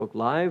Facebook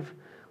Live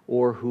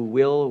or who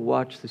will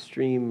watch the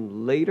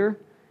stream later.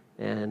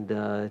 And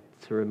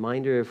it's a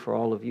reminder for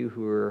all of you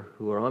who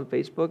are on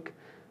Facebook,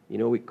 we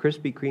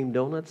Krispy Kreme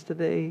donuts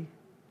today.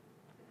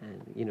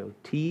 And,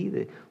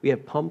 tea. We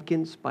have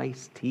pumpkin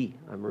spice tea.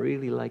 I'm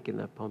really liking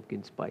that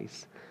pumpkin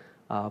spice.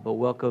 But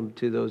welcome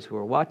to those who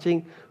are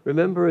watching.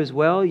 Remember as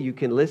well, you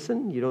can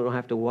listen. You don't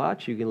have to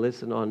watch. You can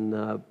listen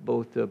on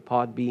both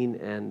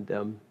Podbean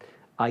and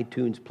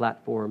iTunes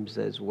platforms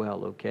as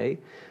well, okay?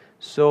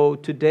 So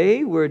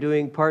today we're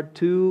doing part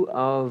 2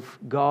 of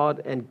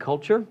God and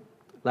Culture.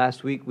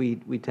 Last week we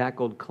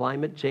tackled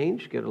climate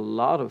change. Get a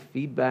lot of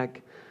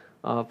feedback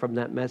from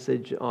that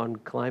message on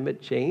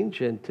climate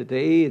change. And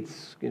today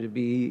it's going to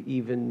be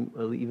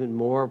even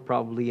more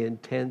probably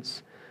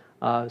intense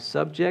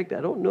subject.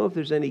 I don't know if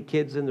there's any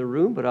kids in the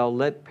room, but I'll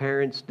let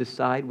parents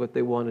decide what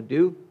they want to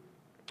do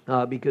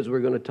because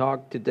we're going to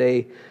talk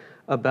today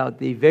about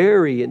the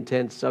very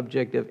intense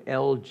subject of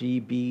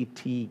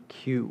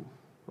LGBTQ.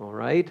 All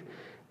right?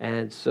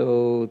 And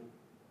so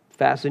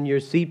fasten your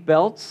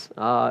seatbelts.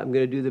 I'm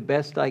going to do the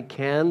best I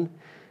can.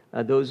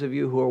 Those of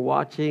you who are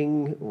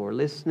watching or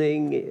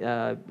listening,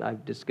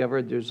 I've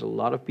discovered there's a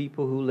lot of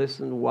people who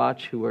listen,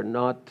 watch, who are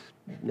not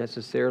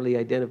necessarily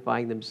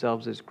identifying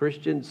themselves as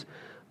Christians.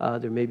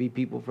 There may be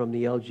people from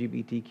the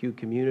LGBTQ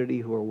community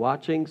who are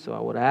watching, so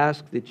I would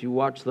ask that you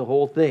watch the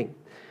whole thing.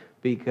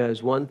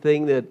 Because one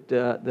thing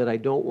that I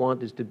don't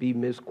want is to be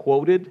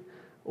misquoted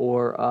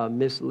or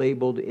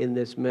mislabeled in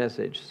this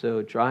message.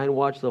 So try and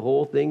watch the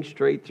whole thing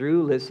straight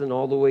through, listen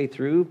all the way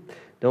through.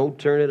 Don't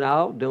turn it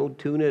out, don't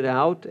tune it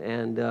out,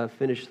 and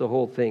finish the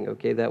whole thing,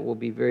 okay? That will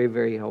be very,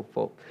 very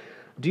helpful.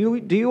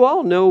 Do you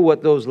all know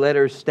what those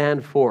letters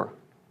stand for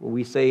when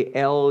we say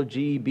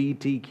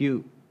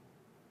LGBTQ?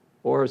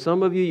 Or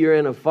some of you, you're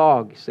in a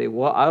fog. You say,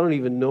 well, I don't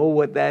even know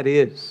what that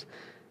is.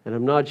 And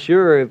I'm not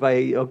sure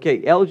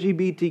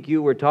LGBTQ,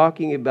 we're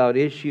talking about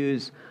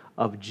issues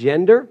of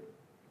gender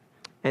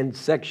and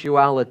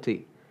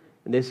sexuality.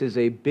 And this is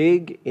a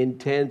big,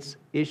 intense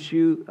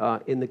issue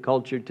in the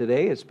culture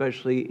today,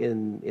 especially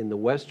in the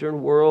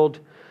Western world,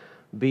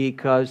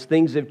 because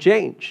things have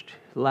changed.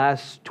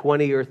 Last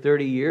 20 or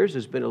 30 years,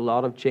 there's been a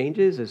lot of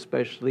changes,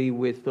 especially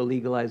with the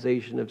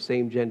legalization of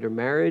same-gender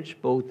marriage,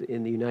 both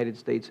in the United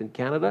States and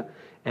Canada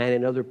and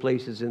in other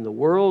places in the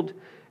world.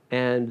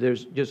 And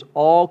there's just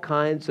all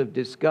kinds of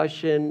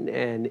discussion,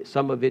 and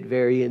some of it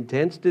very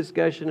intense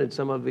discussion, and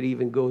some of it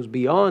even goes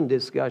beyond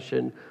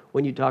discussion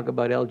when you talk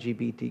about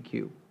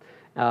LGBTQ.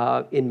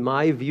 In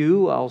my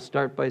view, I'll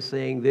start by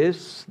saying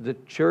this: the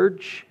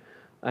church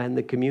and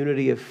the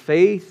community of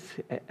faith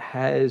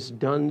has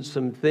done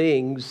some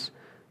things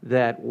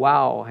that,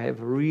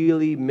 have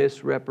really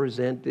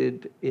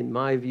misrepresented, in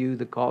my view,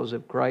 the cause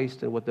of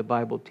Christ and what the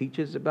Bible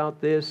teaches about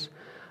this.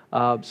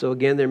 So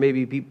again, there may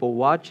be people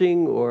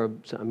watching,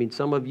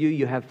 some of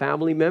you have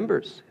family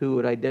members who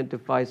would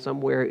identify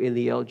somewhere in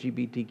the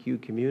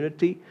LGBTQ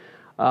community,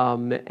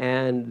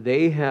 and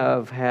they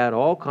have had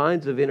all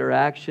kinds of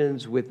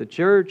interactions with the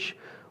church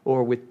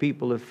or with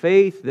people of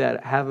faith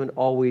that haven't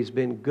always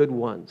been good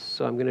ones.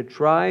 So I'm going to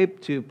try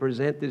to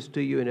present this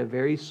to you in a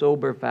very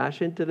sober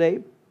fashion today.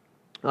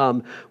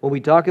 When we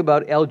talk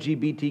about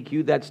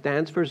LGBTQ, that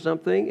stands for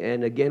something.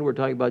 And again, we're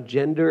talking about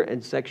gender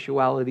and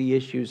sexuality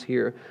issues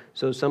here.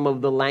 So some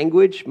of the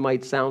language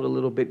might sound a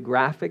little bit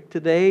graphic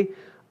today,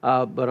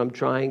 but I'm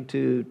trying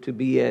to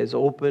be as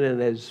open and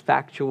as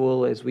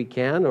factual as we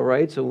can, all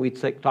right? So when we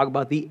talk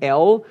about the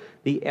L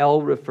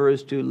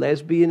refers to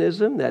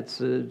lesbianism.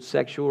 That's a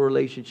sexual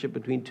relationship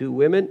between two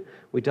women.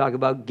 We talk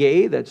about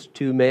gay, that's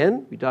two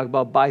men. We talk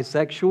about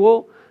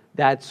bisexual,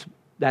 that's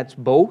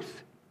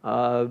both.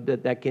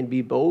 That can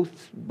be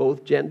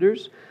both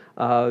genders.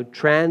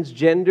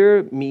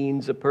 Transgender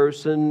means a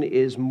person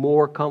is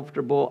more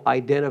comfortable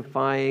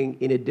identifying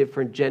in a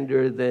different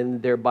gender than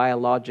their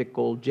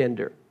biological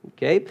gender.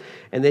 Okay?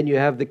 And then you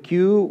have the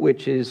Q,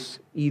 which is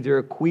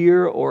either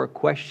queer or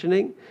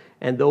questioning.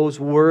 And those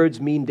words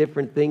mean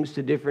different things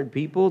to different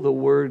people. The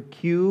word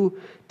Q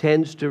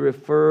tends to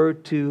refer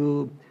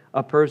to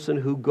a person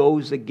who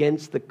goes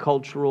against the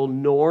cultural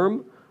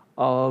norm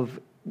of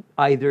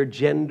either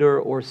gender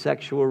or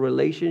sexual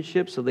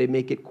relationships, so they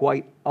make it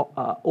quite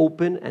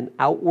open and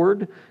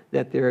outward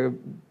that they're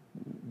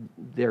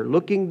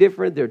looking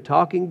different, they're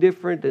talking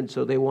different, and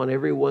so they want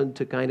everyone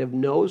to kind of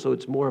know, so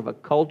it's more of a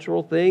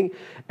cultural thing.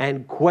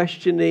 And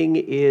questioning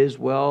is,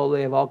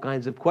 they have all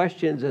kinds of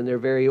questions, and they're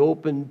very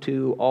open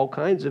to all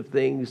kinds of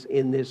things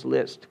in this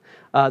list.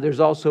 There's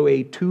also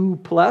a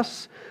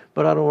 2+,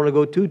 but I don't want to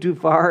go too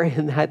far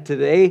in that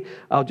today.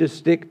 I'll just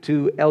stick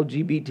to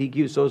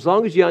LGBTQ. So as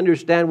long as you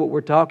understand what we're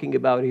talking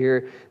about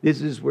here,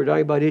 we're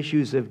talking about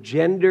issues of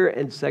gender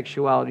and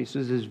sexuality. So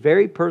this is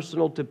very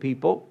personal to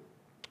people.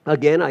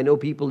 Again, I know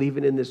people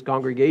even in this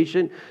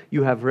congregation,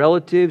 you have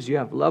relatives, you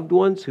have loved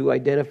ones who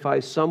identify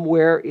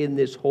somewhere in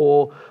this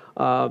whole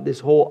this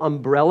whole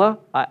umbrella.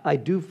 I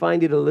do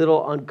find it a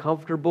little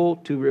uncomfortable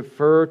to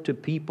refer to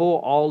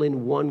people all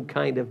in one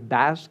kind of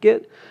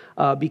basket,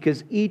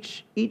 because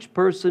each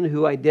person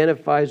who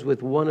identifies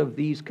with one of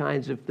these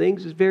kinds of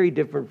things is very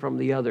different from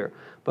the other.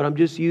 But I'm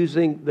just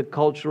using the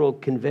cultural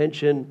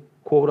convention,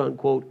 quote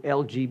unquote,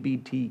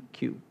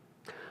 LGBTQ.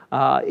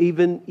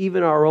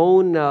 Even our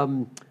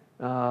own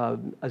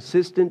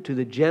assistant to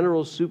the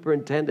General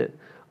Superintendent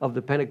of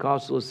the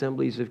Pentecostal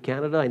Assemblies of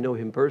Canada, I know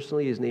him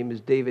personally, his name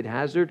is David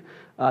Hazard.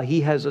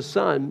 He has a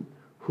son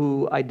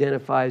who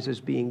identifies as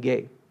being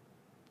gay.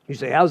 You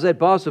say, how's that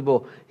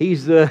possible?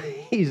 He's the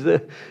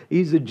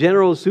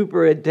General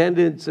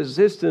Superintendent's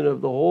assistant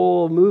of the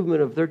whole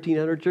movement of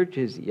 1,300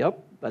 churches.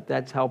 Yep, but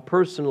that's how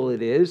personal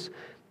it is.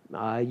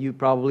 You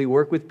probably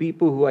work with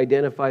people who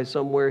identify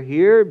somewhere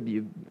here.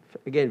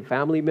 Again,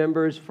 family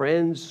members,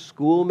 friends,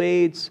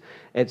 schoolmates,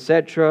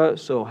 etc.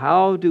 So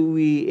how do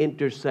we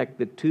intersect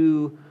the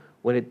two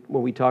when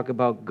we talk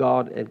about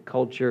God and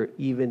culture,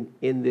 even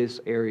in this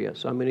area?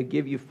 So I'm going to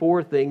give you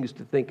 4 things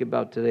to think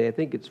about today. I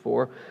think it's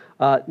 4.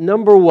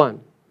 Number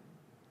 1,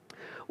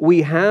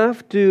 we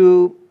have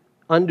to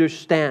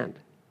understand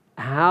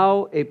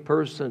how a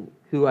person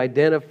who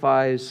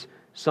identifies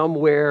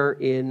somewhere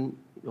in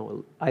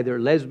either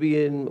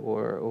lesbian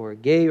or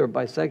gay or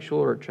bisexual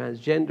or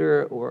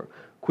transgender or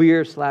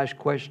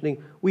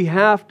queer/questioning, we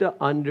have to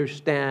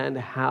understand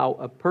how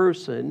a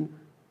person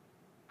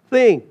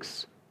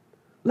thinks.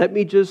 Let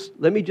me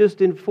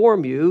just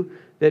inform you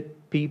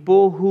that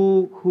people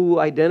who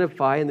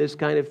identify in this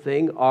kind of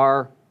thing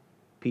are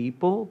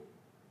people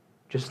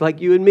just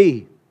like you and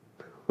me.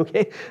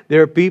 Okay?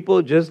 There are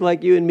people just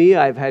like you and me.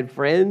 I've had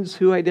friends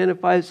who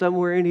identify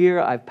somewhere in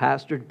here. I've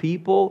pastored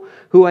people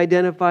who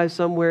identify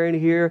somewhere in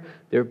here.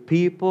 They're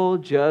people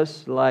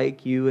just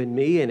like you and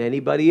me and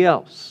anybody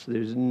else.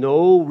 There's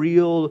no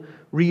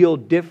real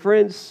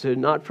difference. They're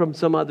not from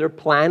some other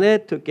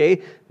planet,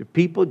 okay? They're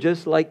people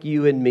just like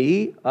you and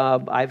me.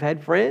 I've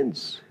had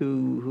friends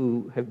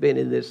who have been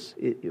in this,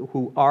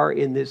 who are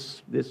in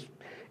this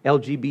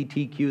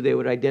LGBTQ, they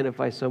would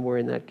identify somewhere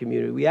in that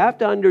community. We have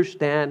to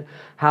understand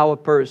how a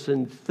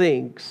person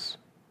thinks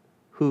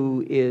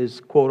who is,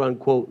 quote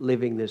unquote,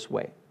 living this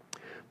way.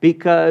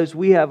 Because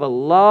we have a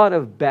lot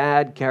of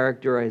bad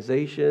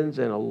characterizations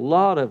and a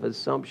lot of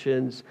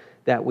assumptions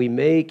that we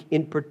make,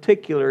 in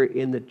particular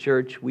in the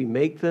church. We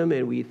make them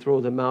and we throw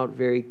them out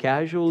very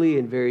casually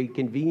and very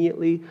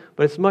conveniently,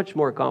 but it's much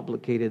more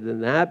complicated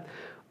than that.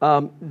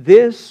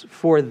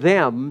 For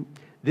them,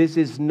 this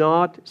is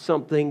not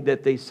something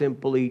that they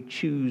simply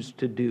choose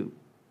to do.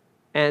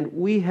 And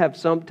we have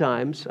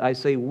sometimes, I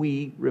say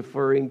we,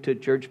 referring to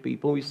church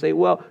people, we say,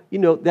 well,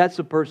 that's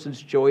a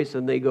person's choice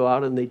and they go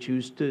out and they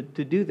choose to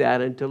do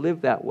that and to live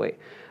that way.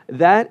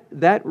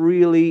 That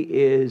really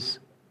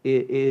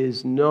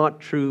is not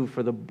true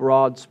for the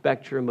broad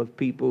spectrum of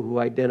people who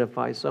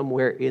identify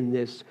somewhere in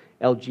this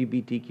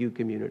LGBTQ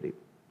community.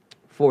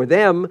 For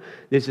them,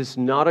 this is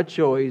not a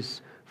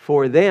choice.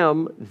 For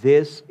them,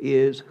 this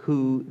is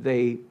who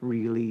they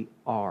really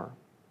are.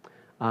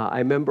 I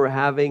remember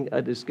having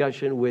a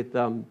discussion with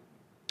a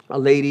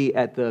lady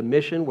at the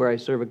mission where I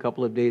serve a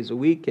couple of days a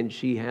week, and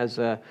she has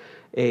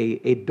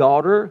a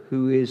daughter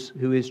who is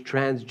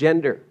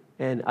transgender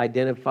and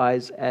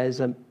identifies as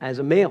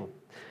a male.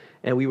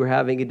 And we were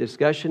having a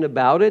discussion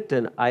about it,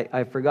 and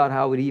I forgot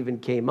how it even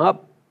came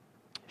up.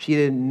 She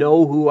didn't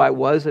know who I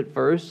was at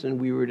first, and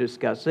we were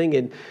discussing,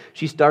 and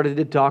she started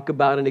to talk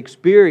about an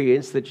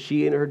experience that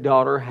she and her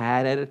daughter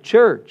had at a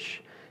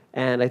church.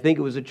 And I think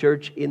it was a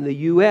church in the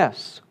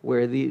U.S. where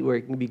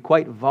it can be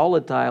quite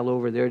volatile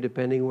over there,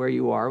 depending where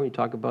you are when you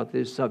talk about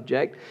this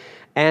subject.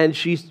 And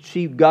she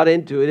got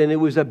into it, and it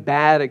was a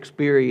bad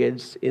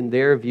experience in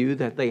their view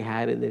that they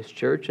had in this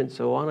church, and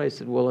so on. I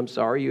said, well, I'm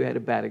sorry you had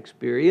a bad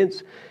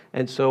experience,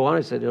 and so on.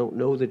 I said, I don't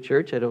know the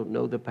church, I don't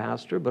know the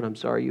pastor, but I'm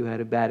sorry you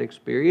had a bad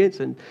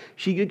experience. And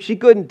she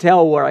couldn't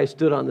tell where I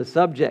stood on the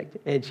subject.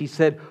 And she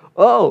said,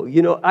 oh,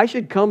 I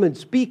should come and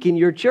speak in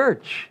your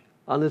church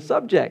on the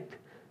subject,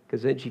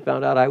 because then she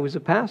found out I was a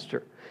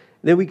pastor.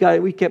 Then we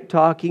kept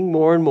talking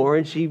more and more,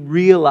 and she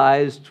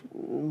realized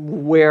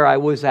where I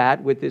was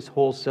at with this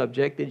whole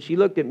subject. And she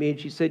looked at me and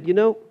she said,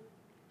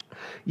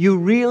 you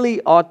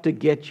really ought to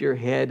get your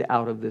head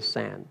out of the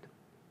sand.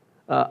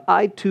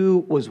 I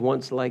too was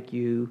once like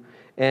you,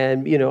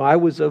 and I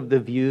was of the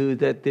view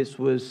that this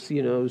was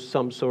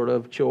some sort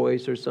of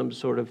choice or some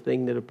sort of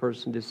thing that a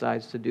person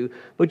decides to do.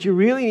 But you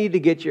really need to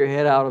get your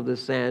head out of the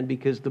sand,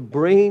 because the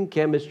brain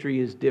chemistry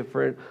is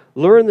different.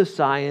 Learn the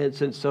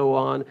science and so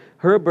on.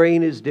 Her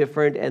brain is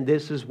different, and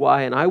this is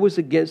why. And I was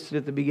against it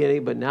at the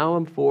beginning, but now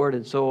I'm for it,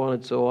 and so on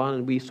and so on.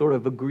 And we sort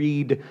of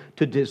agreed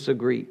to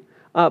disagree.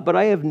 But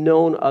I have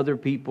known other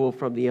people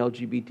from the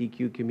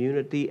LGBTQ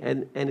community,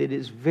 and it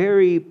is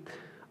very,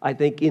 I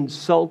think,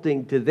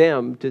 insulting to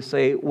them to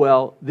say,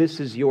 well, this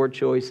is your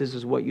choice, this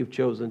is what you've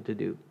chosen to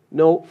do.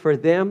 No, for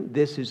them,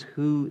 this is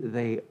who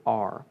they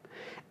are.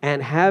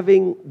 And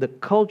having the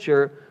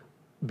culture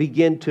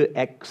begin to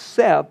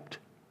accept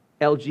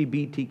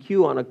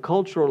LGBTQ on a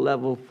cultural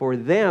level for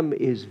them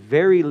is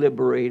very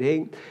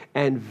liberating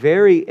and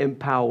very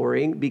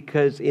empowering,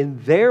 because in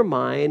their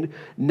mind,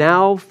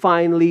 now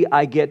finally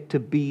I get to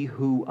be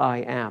who I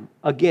am.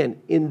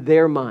 Again, in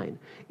their mind.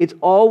 It's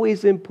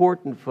always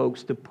important,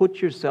 folks, to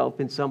put yourself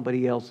in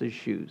somebody else's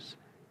shoes.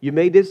 You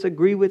may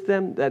disagree with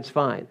them, that's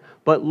fine.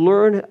 But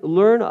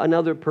learn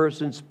another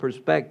person's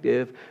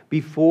perspective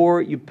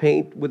before you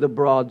paint with a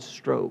broad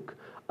stroke.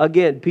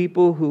 Again,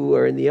 people who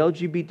are in the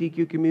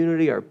LGBTQ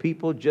community are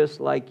people just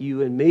like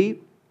you and me.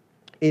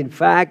 In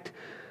fact,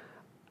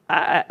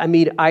 I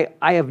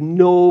have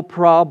no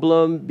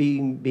problem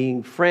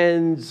being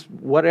friends.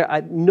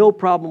 No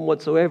problem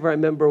whatsoever. I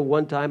remember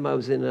one time I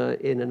was in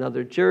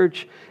another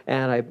church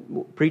and I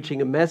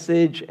preaching a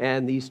message,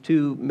 and these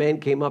two men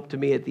came up to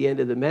me at the end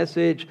of the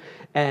message,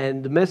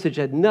 and the message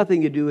had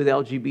nothing to do with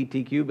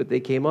LGBTQ, but they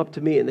came up to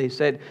me and they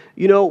said,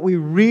 we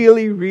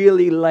really,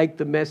 really like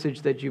the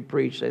message that you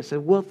preached. I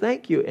said, well,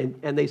 thank you.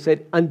 And they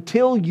said,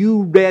 until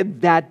you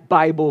read that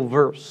Bible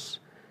verse.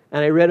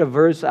 And I read a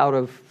verse out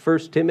of 1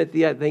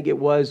 Timothy, I think it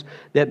was,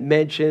 that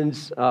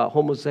mentions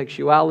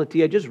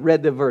homosexuality. I just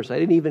read the verse. I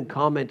didn't even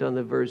comment on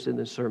the verse in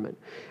the sermon.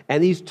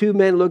 And these two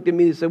men looked at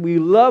me and said, we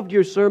loved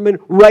your sermon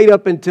right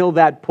up until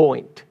that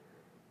point.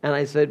 And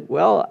I said,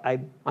 well,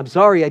 I'm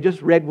sorry, I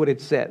just read what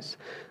it says.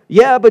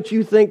 Yeah, but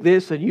you think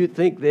this and you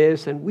think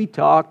this. And we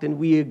talked and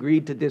we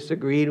agreed to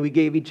disagree. And we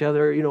gave each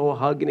other, a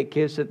hug and a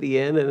kiss at the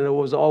end. And it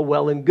was all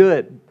well and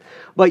good.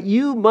 But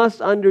you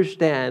must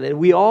understand, and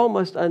we all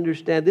must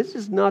understand, this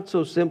is not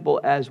so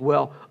simple as,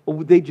 well,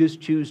 they just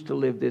choose to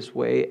live this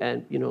way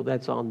and,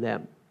 that's on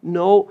them.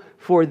 No,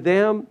 for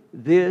them,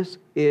 this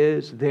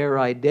is their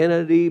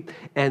identity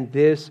and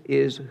this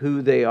is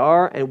who they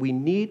are. And we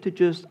need to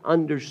just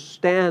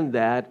understand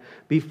that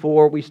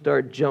before we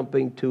start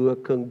jumping to a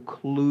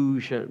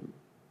conclusion.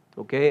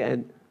 Okay?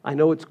 And I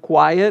know it's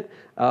quiet,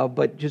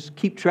 but just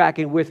keep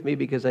tracking with me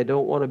because I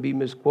don't want to be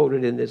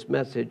misquoted in this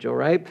message, all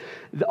right?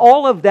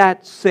 All of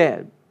that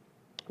said,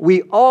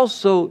 we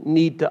also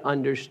need to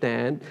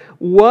understand,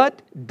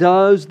 what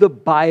does the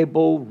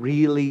Bible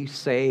really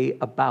say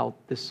about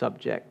the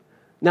subject?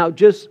 Now,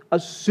 just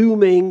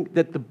assuming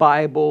that the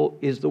Bible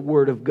is the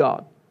Word of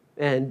God.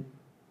 And,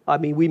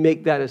 we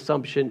make that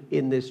assumption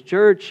in this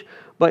church,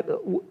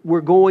 but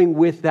we're going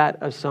with that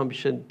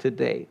assumption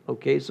today,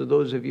 okay? So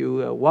those of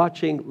you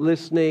watching,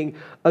 listening,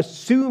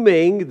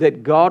 assuming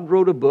that God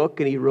wrote a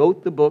book and He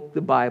wrote the book, the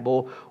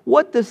Bible,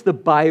 what does the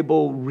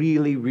Bible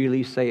really,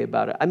 really say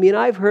about it?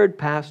 I've heard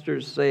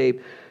pastors say,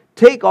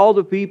 take all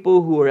the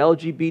people who are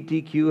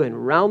LGBTQ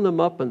and round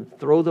them up and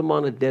throw them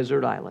on a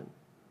desert island.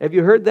 Have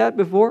you heard that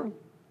before?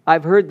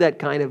 I've heard that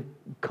kind of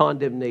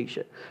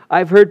condemnation.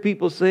 I've heard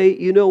people say,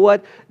 you know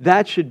what,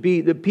 that should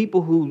be, the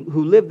people who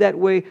live that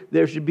way,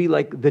 there should be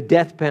like the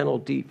death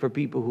penalty for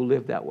people who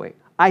live that way.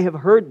 I have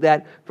heard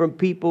that from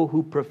people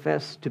who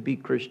profess to be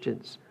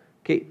Christians.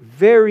 Okay,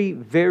 very,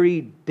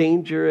 very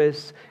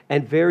dangerous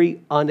and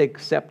very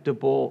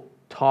unacceptable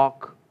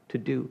talk to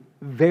do.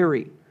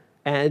 Very.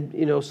 And,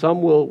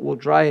 some will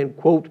try and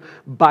quote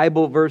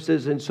Bible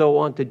verses and so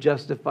on to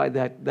justify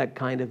that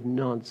kind of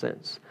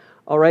nonsense.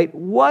 All right,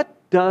 what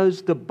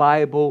does the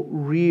Bible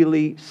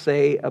really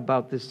say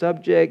about the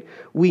subject?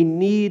 We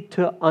need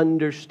to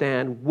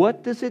understand,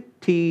 what does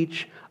it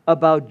teach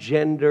about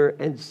gender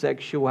and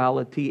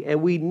sexuality?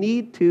 And we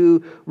need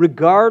to,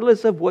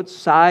 regardless of what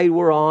side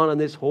we're on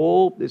this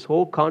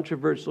whole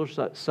controversial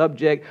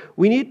subject,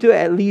 we need to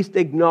at least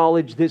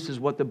acknowledge this is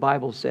what the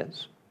Bible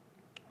says.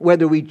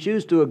 Whether we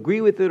choose to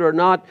agree with it or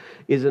not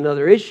is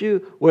another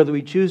issue. Whether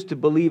we choose to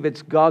believe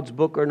it's God's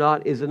book or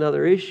not is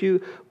another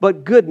issue.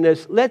 But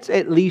goodness, let's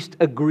at least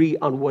agree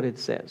on what it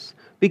says.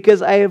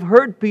 Because I have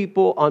heard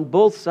people on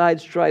both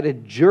sides try to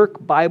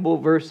jerk Bible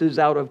verses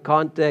out of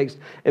context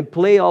and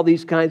play all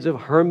these kinds of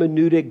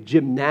hermeneutic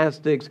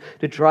gymnastics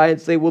to try and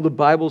say, well, the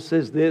Bible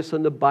says this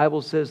and the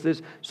Bible says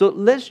this. So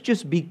let's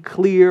just be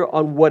clear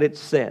on what it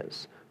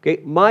says.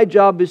 Okay, my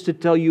job is to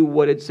tell you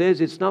what it says.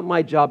 It's not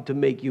my job to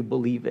make you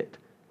believe it.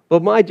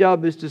 But my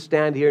job is to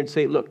stand here and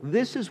say, look,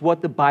 this is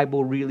what the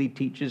Bible really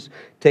teaches.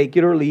 Take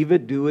it or leave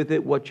it, do with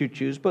it what you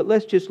choose. But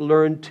let's just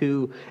learn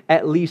to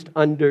at least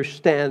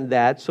understand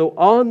that. So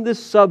on the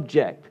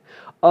subject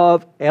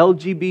of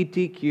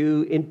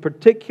LGBTQ, in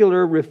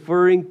particular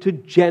referring to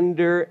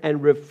gender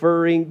and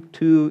referring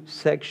to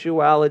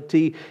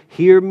sexuality,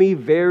 hear me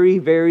very,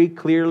 very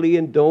clearly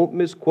and don't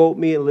misquote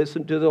me and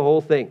listen to the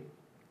whole thing.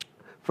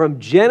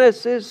 From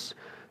Genesis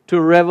to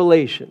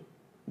Revelation,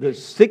 the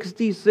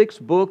 66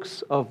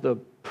 books of the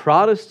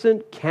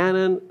Protestant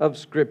canon of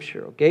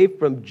Scripture, okay?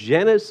 From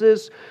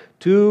Genesis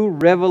to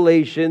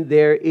Revelation,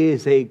 there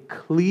is a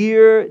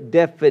clear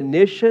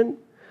definition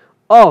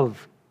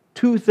of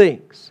two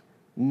things.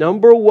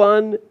 Number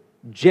one,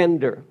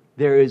 gender.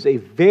 There is a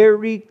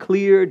very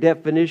clear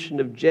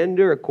definition of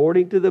gender.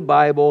 According to the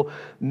Bible,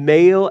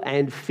 male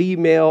and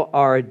female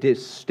are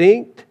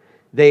distinct.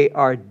 They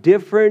are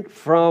different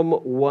from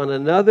one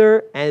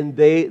another, and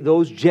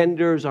those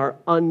genders are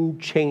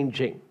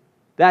unchanging.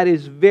 That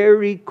is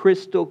very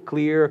crystal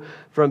clear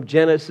from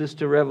Genesis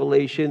to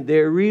Revelation.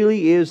 There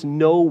really is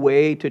no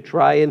way to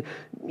try and,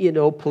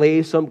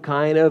 play some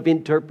kind of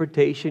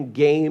interpretation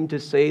game to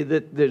say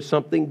that there's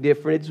something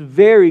different. It's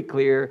very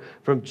clear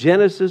from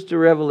Genesis to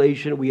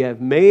Revelation. We have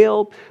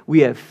male, we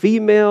have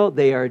female.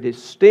 They are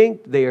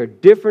distinct, they are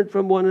different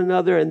from one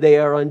another, and they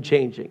are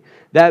unchanging.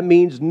 That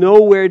means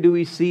nowhere do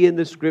we see in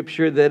the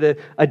Scripture that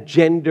a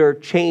gender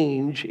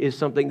change is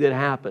something that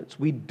happens.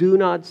 We do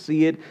not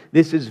see it.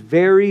 This is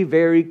very,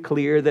 very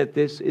clear that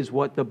this is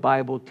what the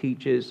Bible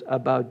teaches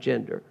about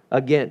gender.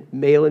 Again,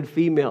 male and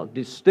female,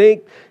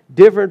 distinct,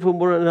 different from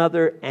one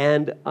another,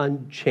 and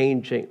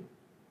unchanging.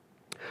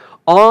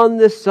 On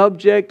the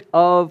subject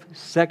of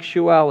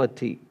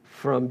sexuality,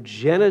 from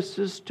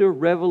Genesis to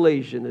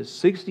Revelation, the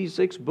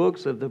 66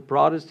 books of the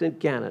Protestant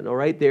canon, all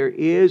right, there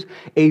is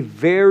a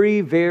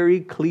very,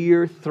 very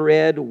clear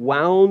thread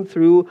wound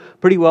through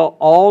pretty well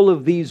all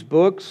of these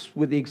books,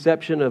 with the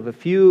exception of a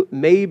few,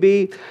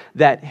 maybe,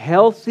 that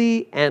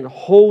healthy and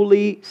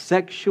holy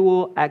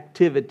sexual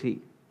activity,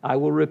 I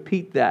will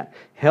repeat that,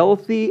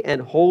 healthy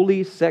and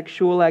holy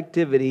sexual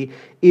activity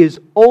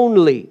is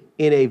only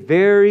in a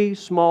very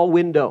small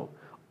window,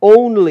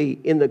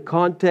 only in the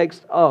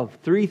context of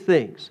three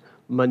things: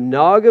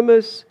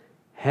 monogamous,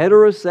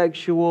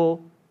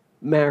 heterosexual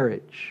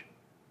marriage.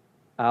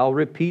 I'll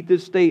repeat the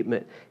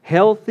statement.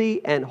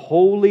 Healthy and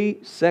holy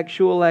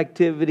sexual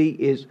activity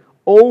is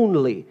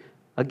only,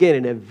 again,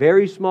 in a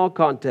very small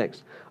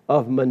context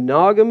of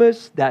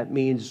monogamous. That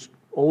means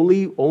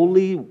only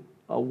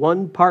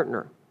one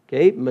partner.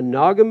 Okay,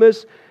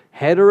 monogamous,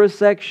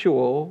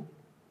 heterosexual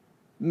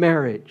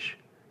marriage.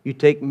 You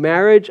take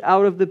marriage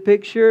out of the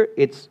picture,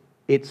 it's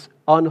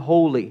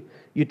unholy.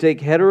 You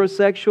take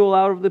heterosexual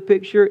out of the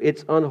picture,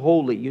 it's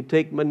unholy. You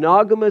take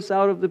monogamous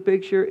out of the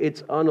picture,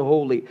 it's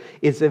unholy.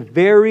 It's a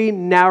very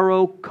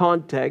narrow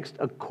context,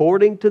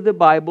 according to the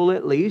Bible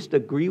at least.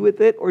 Agree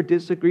with it or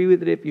disagree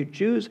with it if you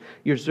choose.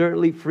 You're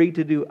certainly free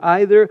to do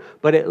either,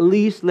 but at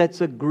least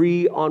let's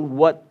agree on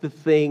what the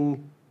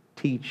thing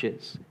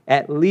teaches.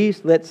 At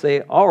least let's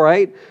say, all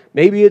right,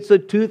 maybe it's a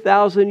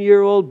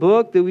 2,000-year-old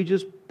book that we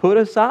just put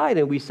aside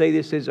and we say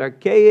this is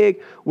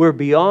archaic, we're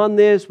beyond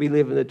this, we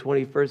live in the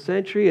 21st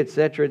century,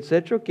 etc.,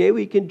 etc. Okay,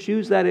 we can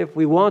choose that if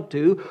we want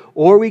to,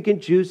 or we can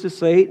choose to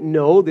say,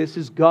 no, this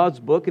is God's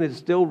book and it's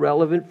still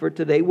relevant for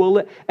today.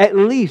 Well, at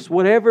least,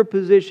 whatever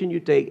position you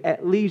take,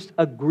 at least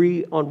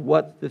agree on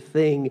what the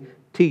thing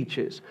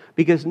teaches.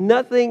 Because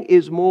nothing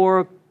is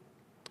more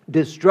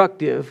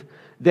destructive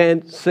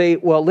than say,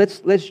 well,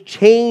 let's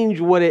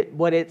change what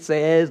it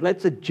says,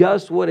 let's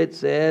adjust what it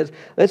says,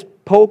 let's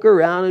poke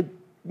around and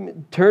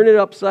turn it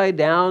upside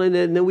down, and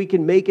then we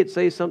can make it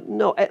say something.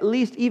 No, at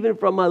least even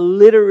from a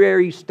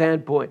literary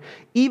standpoint,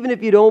 even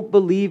if you don't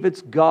believe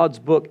it's God's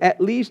book, at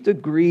least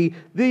agree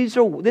this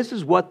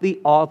is what the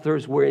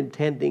authors were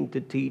intending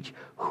to teach,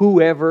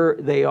 whoever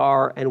they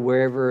are and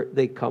wherever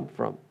they come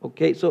from.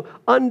 Okay, so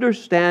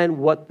understand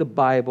what the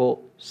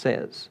Bible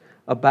says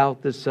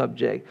about the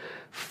subject.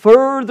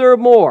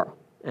 Furthermore,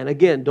 and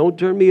again, don't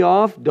turn me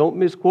off, don't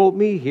misquote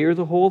me, hear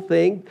the whole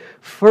thing.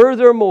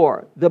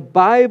 Furthermore, the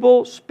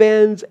Bible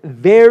spends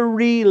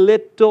very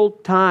little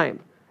time,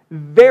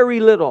 very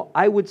little,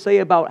 I would say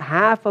about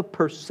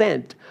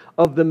 0.5%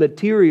 of the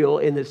material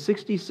in the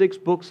 66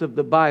 books of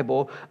the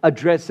Bible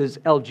addresses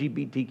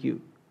LGBTQ.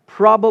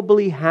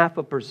 Probably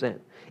 0.5%.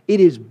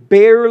 It is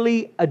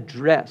barely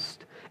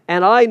addressed.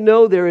 And I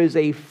know there is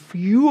a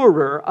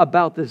furor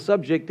about the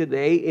subject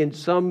today in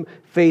some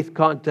faith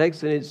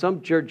contexts and in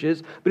some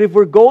churches. But if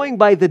we're going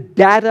by the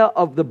data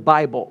of the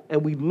Bible,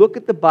 and we look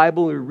at the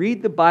Bible, we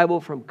read the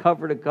Bible from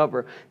cover to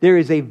cover, there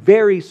is a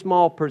very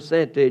small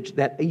percentage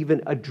that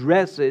even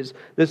addresses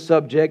the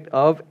subject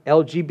of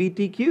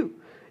LGBTQ.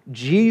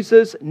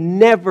 Jesus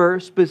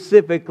never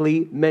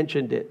specifically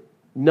mentioned it.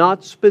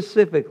 Not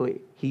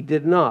specifically. He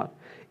did not.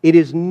 It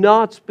is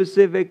not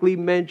specifically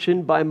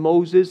mentioned by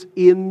Moses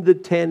in the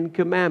Ten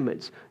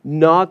Commandments.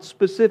 Not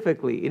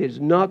specifically. It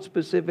is not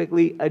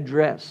specifically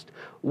addressed.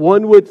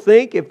 One would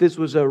think if this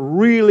was a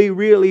really,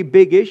 really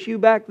big issue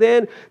back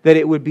then, that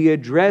it would be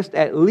addressed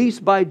at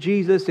least by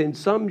Jesus in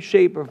some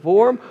shape or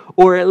form,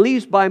 or at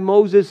least by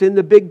Moses in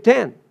the Big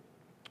Ten.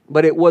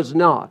 But it was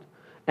not.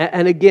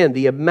 And again,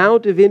 the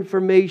amount of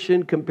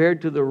information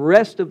compared to the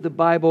rest of the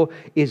Bible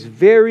is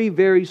very,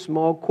 very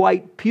small,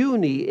 quite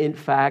puny, in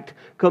fact,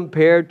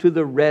 compared to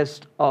the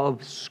rest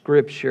of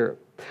Scripture.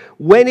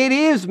 When it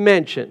is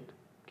mentioned,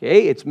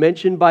 okay, it's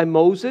mentioned by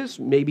Moses,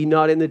 maybe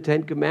not in the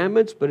Ten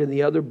Commandments, but in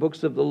the other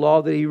books of the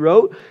law that he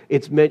wrote.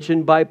 It's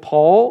mentioned by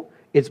Paul.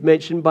 It's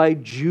mentioned by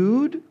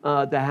Jude,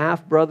 the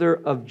half-brother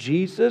of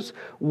Jesus.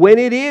 When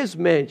it is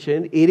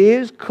mentioned, it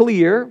is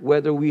clear,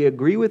 whether we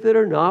agree with it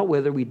or not,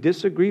 whether we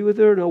disagree with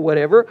it or not,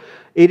 whatever,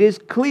 it is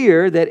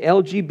clear that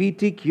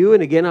LGBTQ,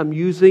 and again, I'm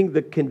using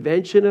the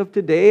convention of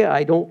today.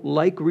 I don't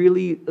like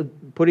really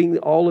putting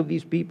all of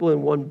these people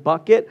in one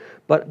bucket,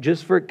 but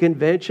just for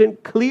convention,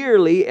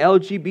 clearly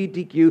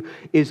LGBTQ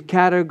is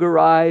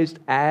categorized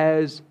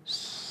as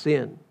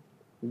sin.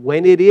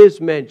 when it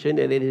is mentioned,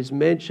 and it is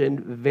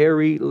mentioned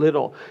very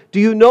little. Do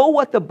you know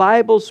what the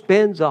Bible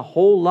spends a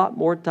whole lot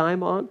more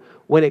time on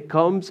when it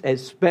comes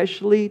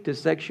especially to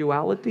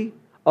sexuality?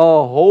 A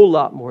whole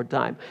lot more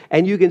time.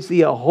 And you can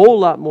see a whole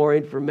lot more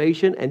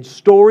information and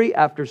story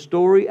after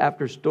story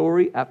after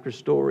story after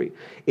story.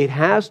 It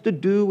has to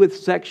do with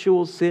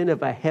sexual sin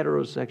of a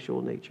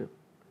heterosexual nature.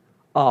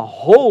 A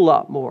whole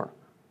lot more.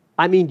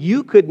 I mean,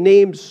 you could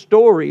name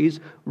stories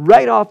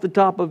right off the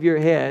top of your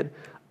head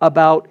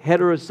about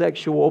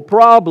heterosexual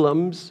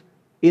problems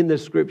in the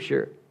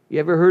Scripture. You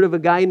ever heard of a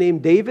guy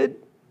named David?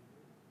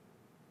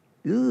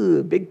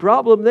 Big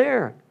problem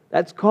there.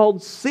 That's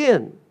called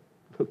sin.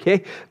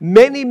 Okay?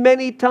 Many,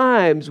 many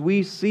times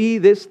we see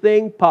this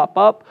thing pop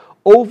up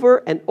over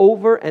and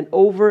over and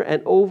over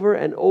and over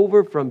and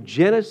over from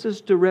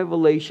Genesis to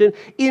Revelation,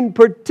 in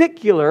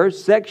particular,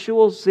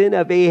 sexual sin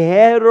of a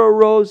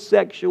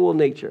heterosexual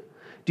nature.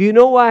 Do you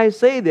know why I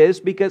say this?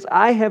 Because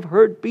I have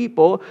heard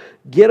people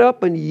get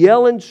up and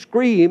yell and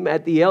scream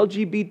at the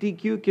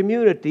LGBTQ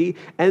community,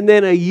 and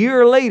then a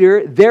year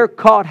later, they're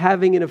caught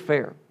having an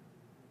affair.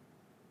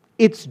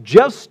 It's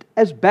just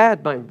as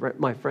bad,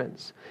 my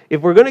friends.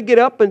 If we're going to get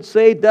up and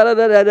say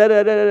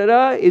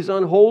da-da-da-da-da-da-da-da is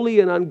unholy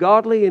and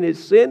ungodly and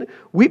is sin,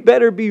 we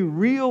better be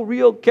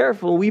real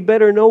careful. We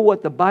better know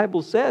what the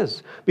Bible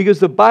says. Because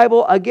the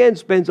Bible, again,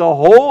 spends a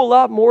whole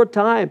lot more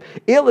time,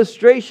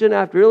 illustration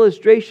after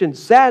illustration,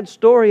 sad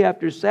story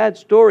after sad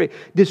story,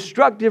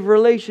 destructive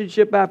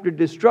relationship after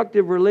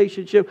destructive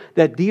relationship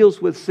that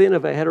deals with sin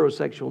of a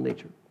heterosexual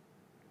nature.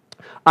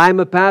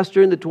 I'm a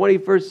pastor in the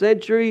 21st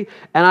century,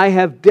 and I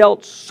have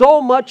dealt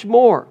so much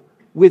more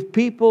with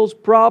people's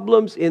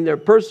problems in their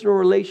personal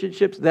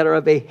relationships that are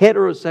of a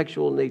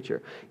heterosexual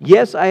nature.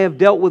 Yes, I have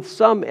dealt with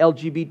some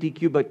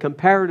LGBTQ, but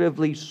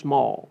comparatively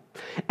small.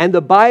 And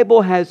the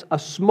Bible has a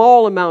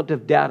small amount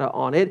of data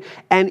on it,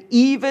 and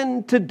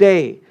even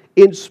today,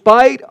 in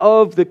spite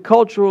of the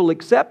cultural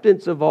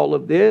acceptance of all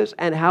of this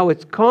and how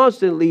it's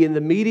constantly in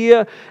the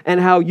media and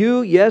how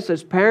you, yes,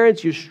 as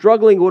parents, you're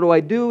struggling, what do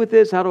I do with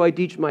this? How do I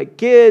teach my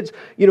kids?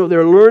 You know,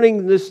 they're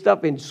learning this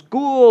stuff in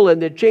school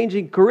and they're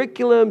changing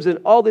curriculums and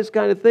all this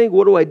kind of thing.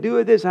 What do I do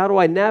with this? How do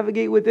I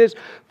navigate with this?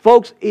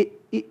 Folks,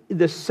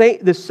 the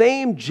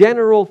same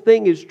general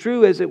thing is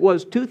true as it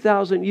was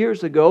 2,000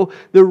 years ago.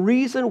 The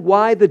reason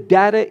why the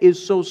data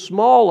is so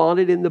small on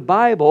it in the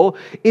Bible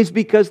is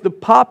because the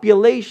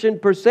population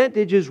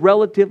percentage is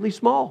relatively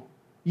small.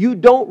 You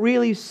don't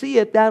really see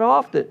it that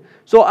often.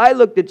 So I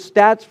looked at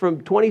stats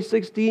from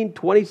 2016,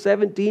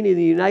 2017 in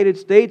the United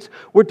States.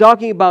 We're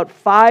talking about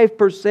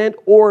 5%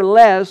 or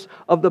less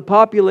of the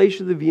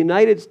population of the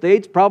United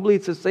States, probably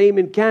it's the same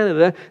in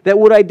Canada, that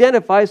would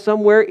identify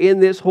somewhere in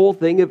this whole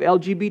thing of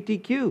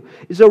LGBTQ.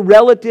 It's a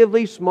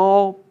relatively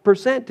small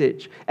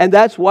percentage. And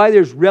that's why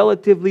there's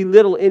relatively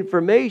little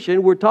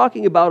information. We're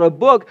talking about a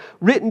book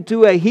written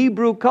to a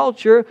Hebrew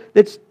culture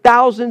that's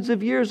thousands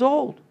of years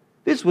old.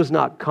 This was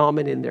not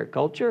common in their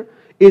culture.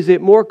 Is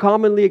it more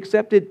commonly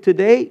accepted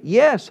today?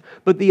 Yes.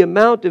 But the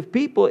amount of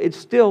people, it's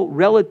still,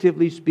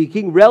 relatively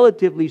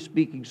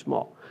speaking,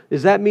 small.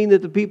 Does that mean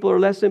that the people are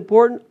less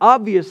important?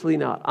 Obviously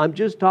not. I'm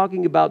just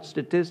talking about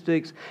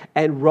statistics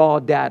and raw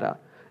data.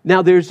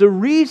 Now, there's a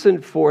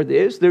reason for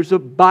this. There's a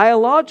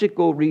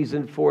biological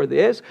reason for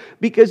this,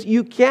 because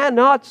you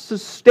cannot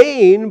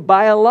sustain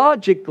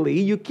biologically.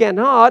 You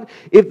cannot,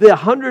 if the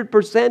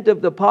 100%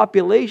 of the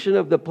population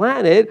of the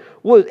planet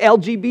was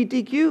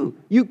LGBTQ.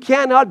 You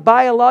cannot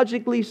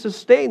biologically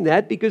sustain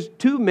that because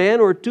two men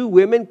or two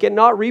women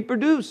cannot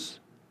reproduce.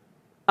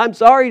 I'm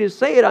sorry to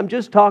say it. I'm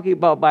just talking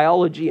about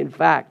biology and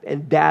fact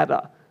and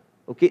data.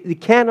 Okay, they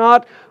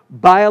cannot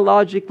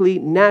biologically,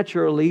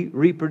 naturally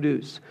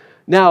reproduce.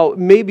 Now,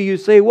 maybe you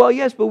say, well,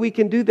 yes, but we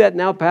can do that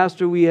now,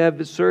 Pastor. We have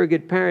the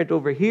surrogate parent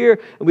over here,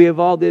 and we have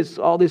all this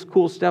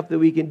cool stuff that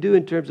we can do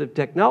in terms of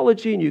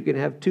technology, and you can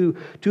have two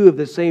of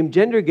the same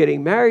gender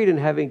getting married and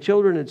having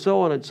children and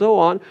so on and so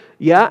on.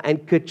 Yeah,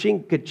 and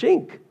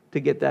ka-chink to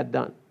get that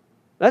done.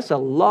 That's a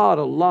lot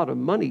of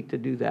money to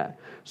do that.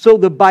 So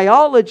the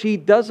biology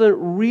doesn't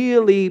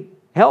really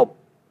help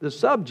the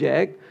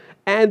subject,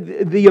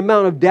 and the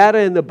amount of data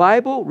in the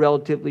Bible,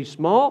 relatively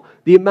small.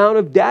 The amount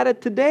of data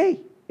today,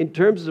 in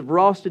terms of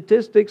raw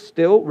statistics,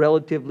 still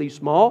relatively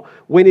small.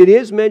 When it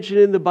is mentioned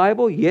in the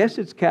Bible, yes,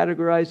 it's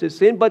categorized as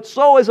sin, but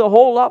so is a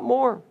whole lot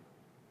more.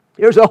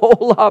 There's a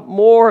whole lot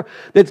more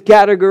that's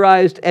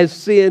categorized as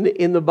sin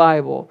in the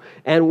Bible.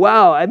 And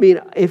wow, I mean,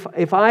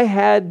 if I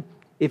had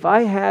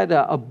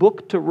a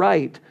book to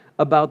write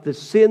about the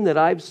sin that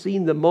I've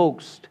seen the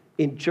most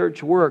in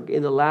church work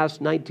in the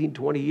last 19,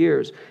 20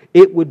 years,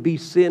 it would be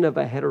sin of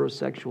a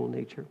heterosexual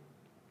nature.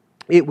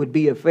 It would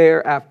be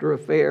affair after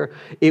affair.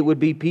 It would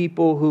be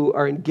people who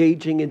are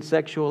engaging in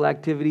sexual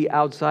activity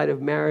outside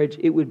of marriage.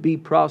 It would be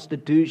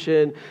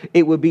prostitution.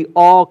 It would be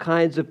all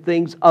kinds of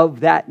things of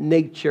that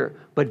nature.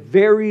 But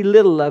very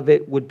little of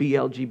it would be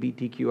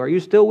LGBTQ. Are you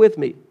still with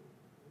me?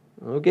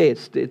 Okay,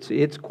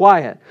 it's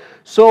quiet.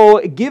 So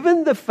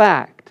given the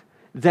fact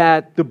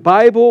that the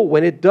Bible,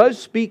 when it does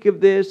speak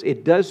of this,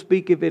 it does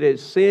speak of it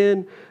as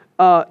sin,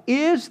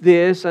 is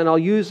this, and I'll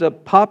use a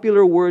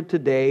popular word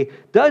today,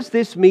 does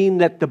this mean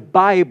that the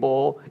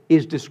Bible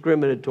is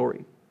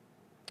discriminatory?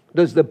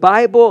 Does the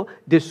Bible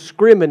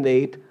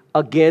discriminate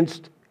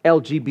against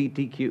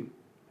LGBTQ?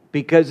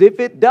 Because if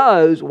it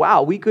does,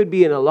 wow, we could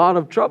be in a lot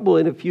of trouble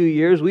in a few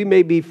years. We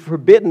may be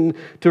forbidden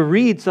to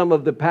read some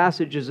of the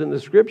passages in the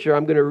Scripture.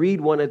 I'm going to read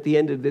one at the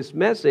end of this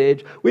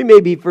message. We may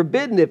be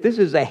forbidden. If this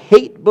is a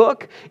hate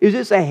book, is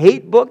this a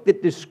hate book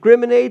that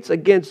discriminates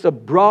against a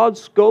broad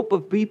scope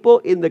of people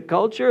in the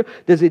culture?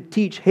 Does it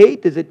teach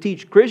hate? Does it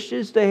teach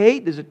Christians to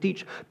hate? Does it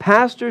teach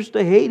pastors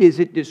to hate? Is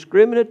it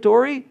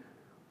discriminatory?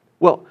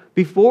 Well,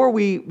 before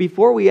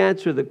we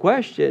answer the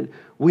question,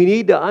 we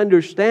need to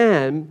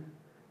understand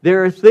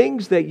there are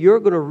things that you're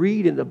going to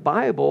read in the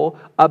Bible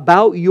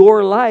about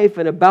your life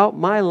and about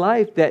my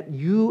life that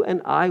you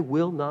and I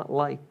will not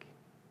like.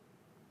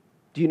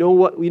 Do you know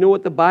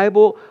what the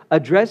Bible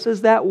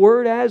addresses that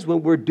word as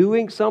when we're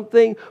doing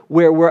something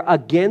where we're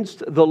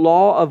against the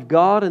law of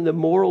God and the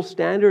moral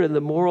standard and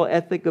the moral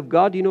ethic of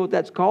God? Do you know what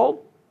that's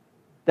called?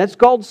 That's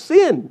called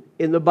sin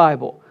in the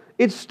Bible.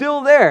 It's still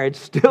there. It's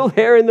still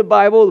there in the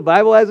Bible. The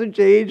Bible hasn't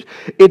changed.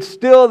 It's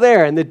still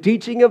there. And the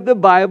teaching of the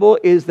Bible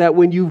is that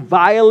when you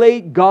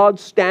violate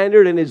God's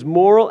standard and His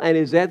moral and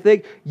His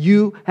ethic,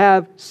 you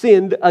have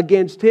sinned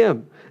against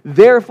Him.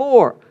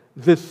 Therefore,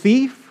 the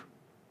thief,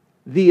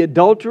 the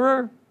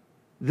adulterer,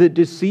 the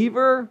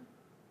deceiver,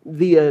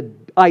 the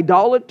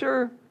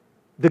idolater,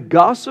 the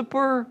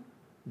gossiper,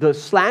 the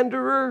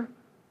slanderer,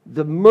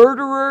 the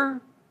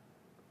murderer,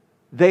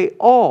 they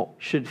all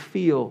should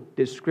feel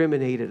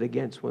discriminated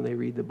against when they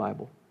read the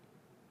Bible.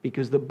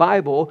 Because the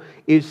Bible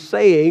is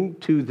saying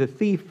to the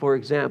thief, for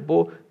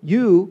example,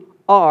 you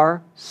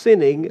are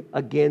sinning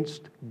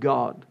against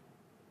God.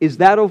 Is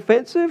that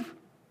offensive?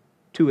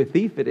 To a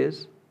thief it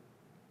is.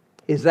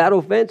 Is that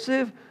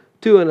offensive?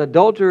 To an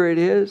adulterer it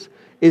is.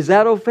 Is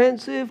that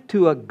offensive?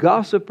 To a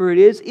gossiper it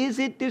is. Is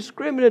it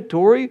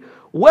discriminatory?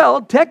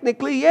 Well,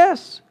 technically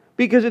yes.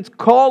 Because it's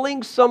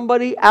calling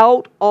somebody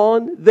out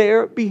on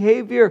their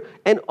behavior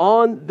and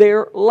on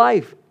their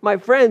life. My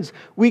friends,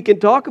 we can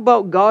talk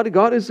about God.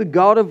 God is a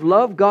God of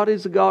love. God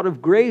is a God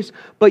of grace.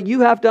 But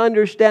you have to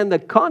understand the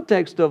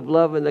context of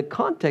love and the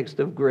context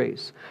of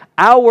grace.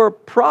 Our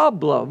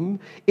problem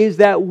is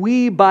that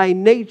we by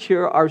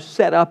nature are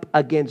set up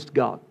against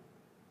God.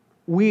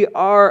 We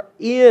are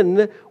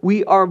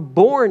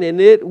born in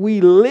it,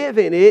 we live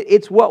in it,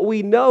 it's what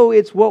we know,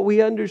 it's what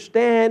we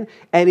understand,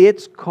 and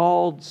it's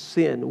called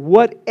sin.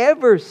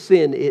 Whatever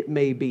sin it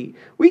may be.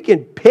 We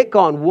can pick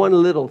on one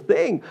little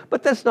thing,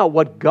 but that's not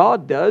what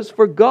God does.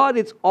 For God,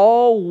 it's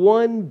all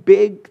one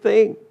big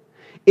thing.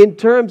 In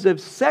terms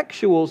of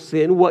sexual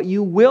sin, what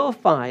you will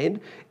find,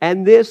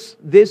 and this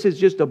is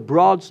just a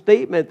broad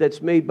statement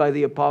that's made by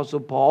the Apostle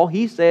Paul.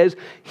 He says,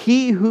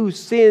 he who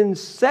sins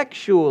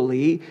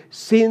sexually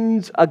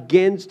sins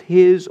against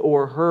his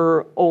or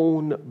her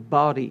own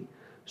body.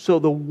 So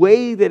the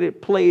way that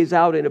it plays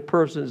out in a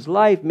person's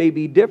life may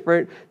be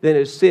different than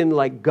a sin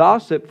like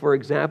gossip, for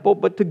example,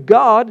 but to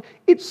God,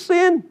 it's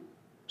sin.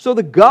 So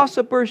the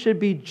gossiper should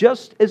be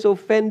just as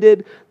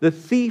offended, the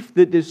thief,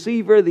 the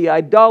deceiver, the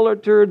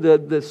idolater,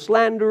 the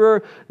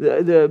slanderer,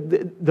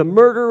 the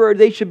murderer,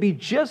 they should be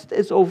just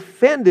as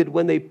offended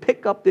when they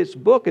pick up this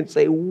book and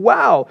say,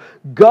 wow,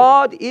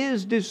 God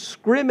is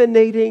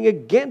discriminating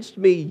against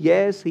me.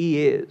 Yes,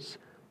 He is.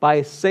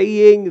 By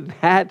saying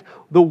that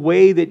the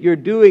way that you're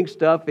doing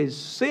stuff is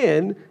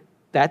sin,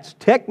 that's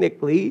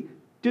technically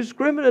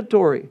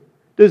discriminatory.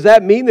 Does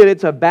that mean that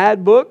it's a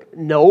bad book?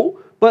 No.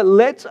 But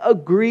let's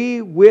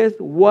agree with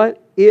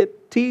what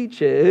it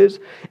teaches.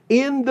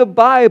 In the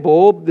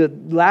Bible, the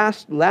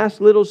last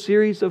little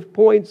series of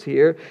points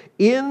here,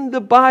 in the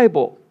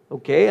Bible,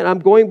 okay, and I'm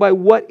going by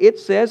what it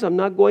says, I'm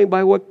not going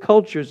by what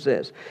culture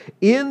says.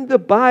 In the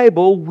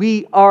Bible,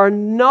 we are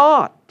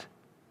not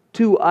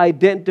to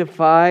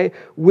identify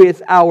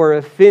with our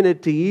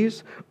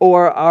affinities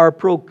or our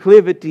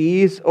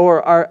proclivities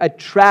or our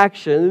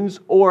attractions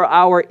or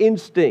our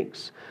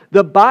instincts.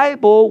 The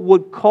Bible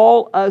would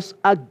call us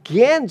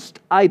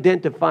against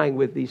identifying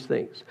with these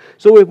things.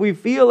 So if we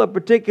feel a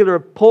particular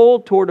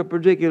pull toward a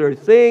particular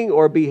thing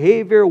or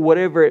behavior,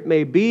 whatever it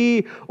may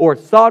be, or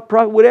thought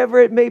process, whatever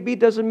it may be,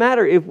 doesn't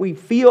matter. If we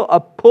feel a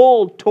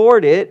pull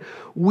toward it,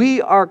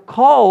 we are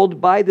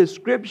called by the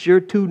Scripture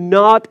to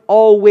not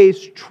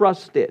always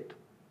trust it.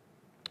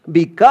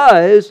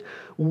 Because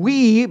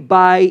we,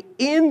 by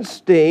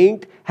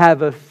instinct,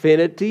 have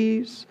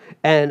affinities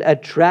and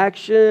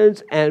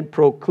attractions and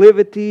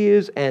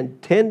proclivities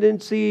and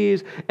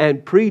tendencies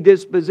and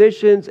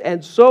predispositions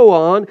and so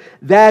on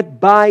that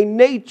by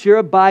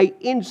nature, by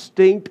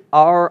instinct,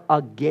 are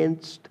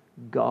against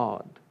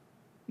God.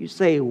 You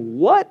say,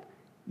 what?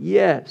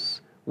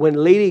 Yes. When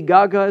Lady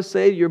Gaga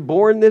said you're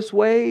born this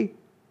way,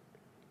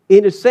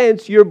 in a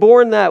sense, you're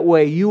born that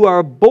way. You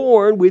are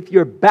born with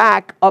your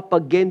back up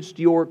against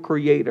your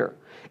Creator.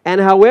 And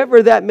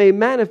however that may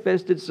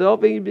manifest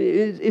itself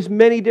is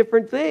many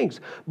different things.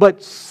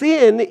 But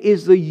sin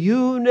is the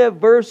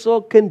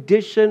universal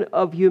condition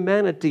of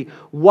humanity.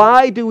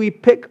 Why do we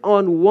pick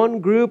on one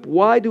group?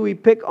 Why do we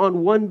pick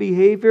on one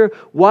behavior?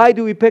 Why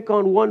do we pick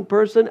on one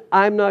person?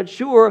 I'm not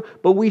sure,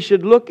 but we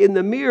should look in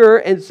the mirror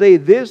and say,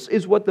 this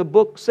is what the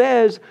book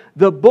says.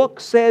 The book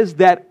says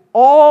that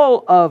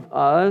all of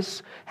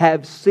us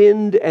have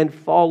sinned and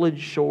fallen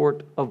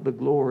short of the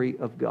glory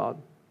of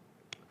God.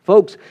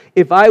 Folks,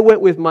 if I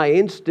went with my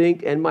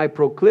instinct and my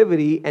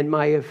proclivity and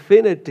my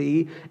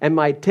affinity and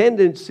my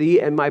tendency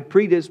and my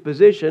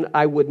predisposition,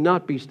 I would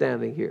not be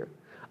standing here.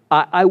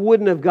 I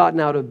wouldn't have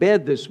gotten out of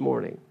bed this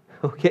morning,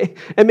 okay?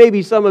 And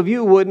maybe some of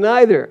you wouldn't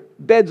either.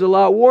 Bed's a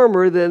lot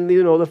warmer than,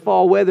 the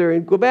fall weather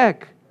in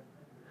Quebec.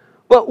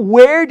 But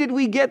where did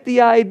we get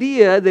the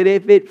idea that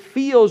if it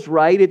feels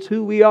right, it's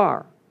who we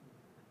are?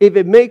 If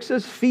it makes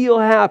us feel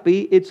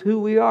happy, it's who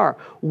we are.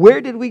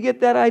 Where did we get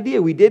that idea?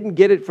 We didn't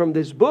get it from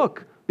this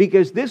book.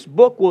 Because this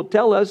book will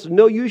tell us,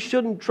 no, you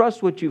shouldn't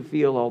trust what you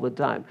feel all the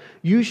time.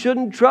 You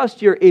shouldn't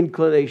trust your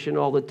inclination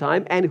all the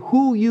time. And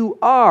who you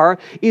are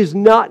is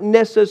not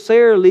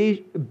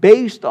necessarily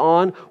based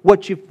on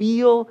what you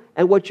feel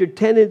and what your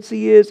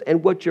tendency is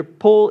and what your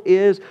pull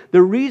is.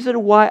 The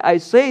reason why I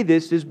say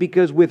this is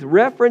because with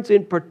reference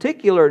in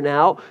particular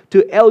now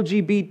to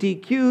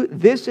LGBTQ,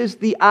 this is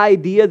the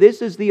idea,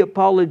 this is the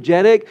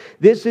apologetic,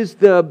 this is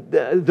the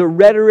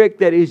rhetoric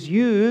that is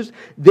used.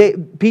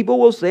 People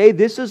will say,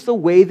 this is the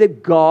way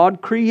that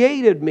God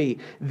created me.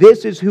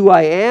 This is who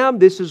I am.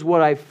 This is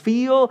what I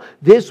feel.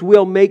 This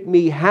will make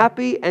me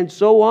happy, and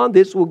so on.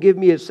 This will give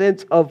me a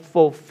sense of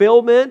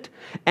fulfillment.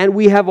 And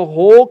we have a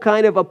whole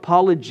kind of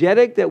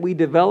apologetic that we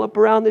develop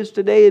around this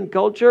today in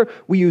culture.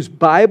 We use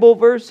Bible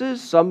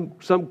verses. Some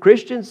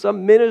Christians,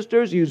 some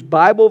ministers use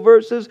Bible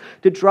verses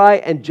to try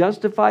and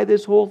justify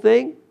this whole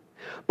thing.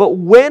 But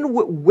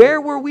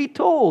where were we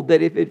told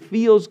that if it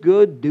feels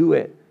good, do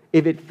it?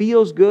 If it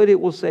feels good,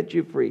 it will set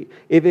you free.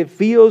 If it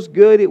feels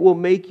good, it will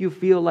make you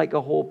feel like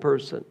a whole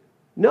person.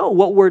 No,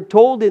 what we're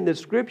told in the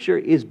Scripture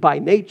is by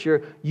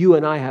nature, you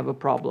and I have a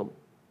problem.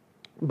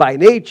 By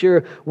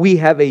nature, we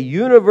have a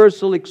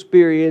universal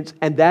experience,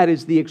 and that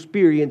is the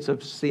experience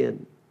of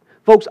sin.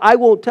 Folks, I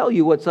won't tell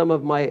you what some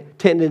of my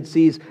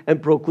tendencies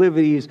and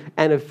proclivities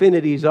and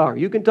affinities are.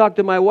 You can talk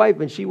to my wife,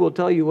 and she will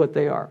tell you what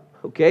they are.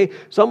 Okay?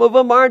 Some of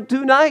them aren't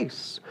too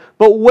nice.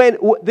 But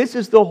this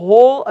is the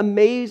whole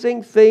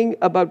amazing thing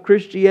about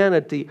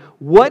Christianity.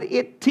 What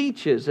it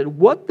teaches and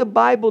what the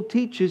Bible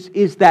teaches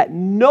is that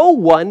no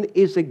one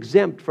is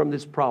exempt from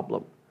this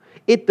problem.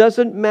 It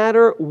doesn't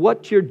matter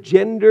what your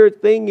gender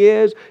thing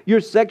is, your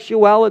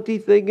sexuality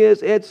thing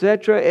is,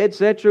 etc.,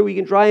 etc. We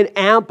can try and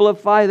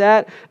amplify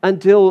that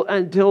until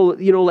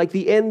like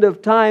the end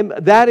of time.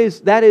 That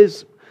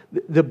is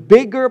the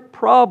bigger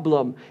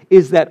problem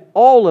is that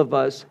all of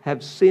us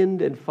have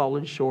sinned and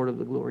fallen short of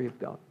the glory of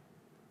God.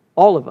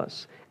 All of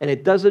us. And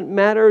it doesn't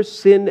matter.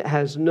 Sin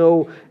has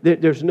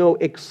there's no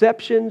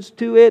exceptions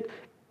to it.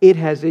 It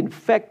has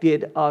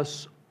infected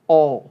us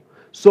all.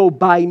 So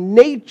by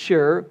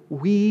nature,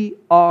 we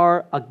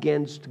are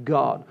against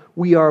God.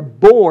 We are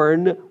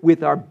born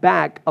with our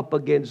back up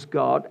against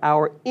God.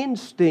 Our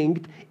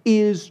instinct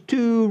is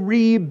to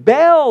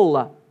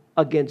rebel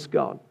against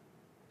God,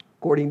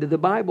 according to the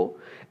Bible.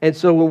 And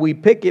so when we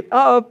pick it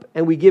up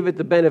and we give it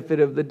the benefit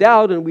of the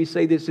doubt and we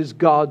say this is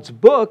God's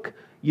book,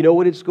 you know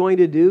what it's going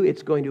to do?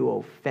 It's going to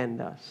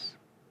offend us.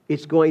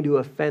 It's going to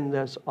offend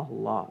us a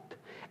lot.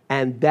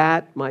 And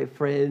that, my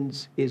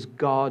friends, is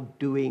God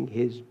doing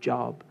His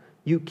job.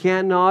 You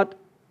cannot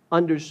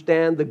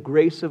understand the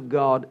grace of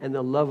God and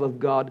the love of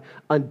God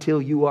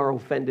until you are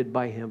offended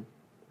by Him.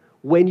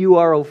 When you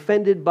are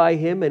offended by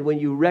Him and when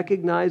you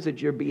recognize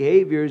that your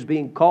behavior is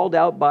being called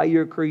out by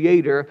your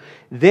Creator,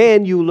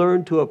 then you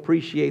learn to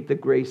appreciate the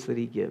grace that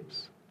He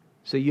gives.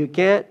 So you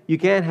can't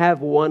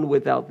have one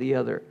without the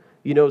other.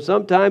 You know,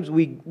 sometimes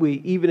we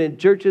even in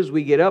churches,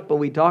 we get up and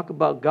we talk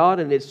about God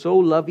and it's so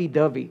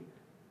lovey-dovey.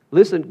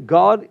 Listen,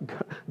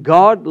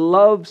 God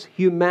loves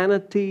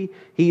humanity.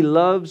 He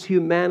loves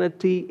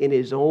humanity in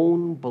His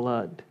own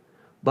blood.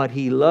 But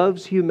He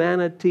loves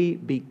humanity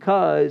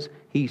because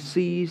He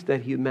sees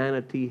that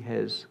humanity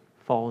has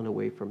fallen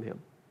away from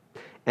Him.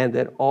 And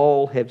that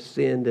all have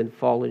sinned and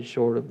fallen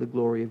short of the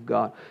glory of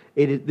God.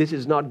 This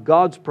is not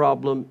God's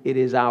problem, it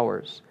is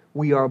ours.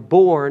 We are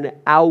born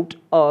out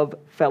of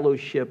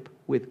fellowship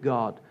with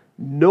God.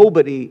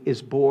 Nobody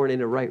is born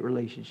in a right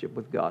relationship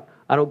with God.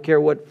 I don't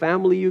care what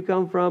family you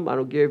come from. I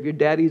don't care if your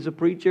daddy's a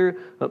preacher.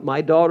 But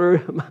my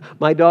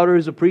daughter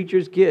is a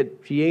preacher's kid.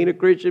 She ain't a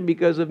Christian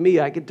because of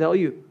me, I can tell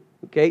you.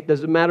 Okay?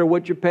 Doesn't matter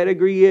what your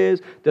pedigree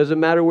is. Doesn't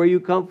matter where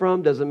you come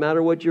from. Doesn't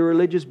matter what your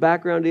religious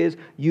background is.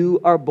 You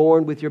are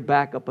born with your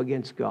back up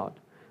against God.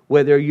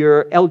 Whether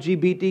you're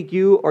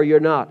LGBTQ or you're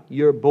not,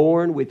 you're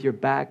born with your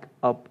back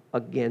up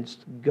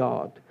against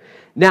God.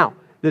 Now,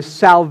 the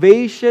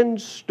salvation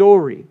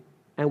story,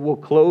 and we'll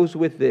close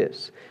with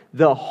this.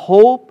 The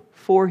hope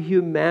for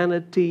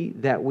humanity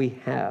that we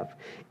have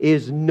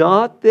is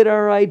not that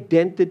our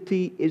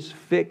identity is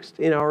fixed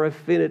in our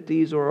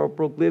affinities or our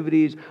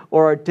proclivities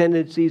or our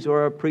tendencies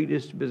or our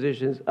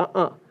predispositions.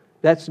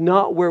 That's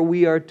not where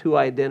we are to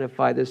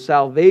identify. The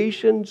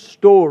salvation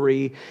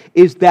story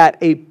is that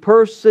a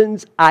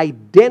person's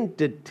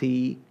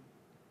identity,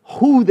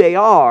 who they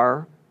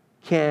are,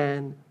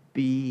 can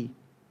be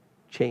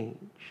changed.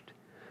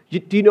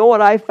 Do you know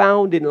what I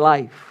found in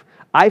life?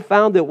 I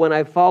found that when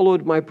I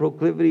followed my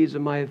proclivities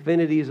and my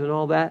affinities and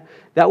all that,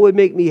 that would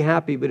make me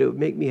happy, but it would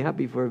make me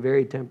happy for a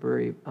very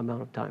temporary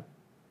amount of time.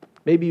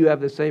 Maybe you have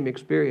the same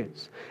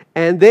experience.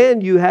 And then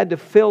you had to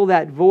fill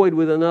that void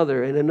with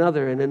another and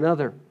another and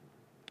another.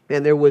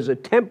 And there was a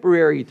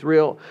temporary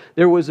thrill.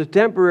 There was a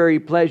temporary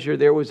pleasure.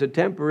 There was a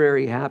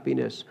temporary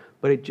happiness.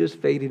 But it just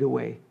faded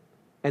away.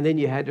 And then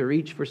you had to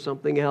reach for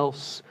something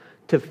else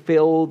to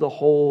fill the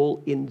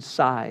hole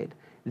inside.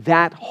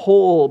 That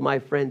hole, my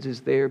friends,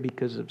 is there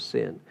because of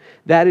sin.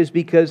 That is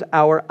because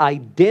our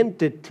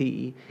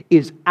identity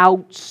is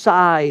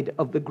outside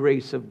of the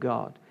grace of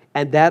God.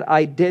 And that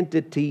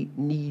identity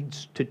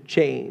needs to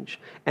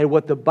change. And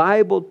what the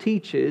Bible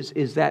teaches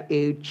is that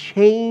a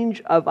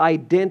change of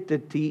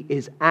identity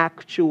is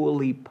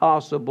actually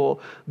possible.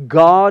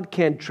 God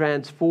can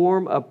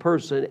transform a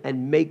person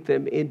and make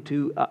them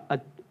into a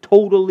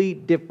totally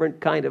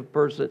different kind of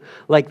person,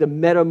 like the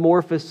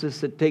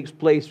metamorphosis that takes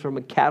place from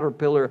a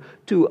caterpillar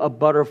to a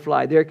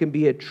butterfly. There can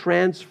be a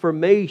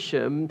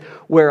transformation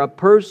where a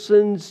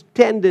person's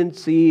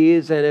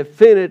tendencies and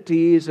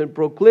affinities and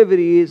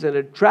proclivities and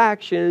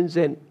attractions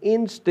and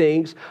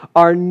instincts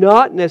are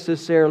not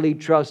necessarily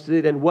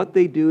trusted, and what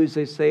they do is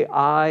they say,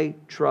 I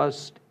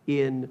trust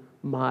in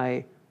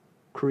my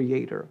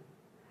Creator.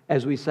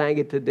 As we sang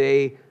it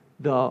today,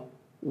 the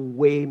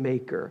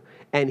Waymaker.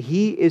 And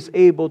He is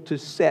able to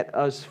set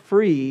us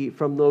free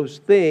from those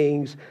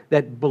things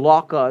that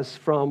block us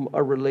from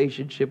a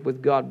relationship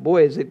with God.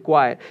 Boy, is it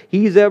quiet.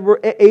 He's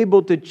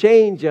able to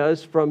change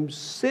us from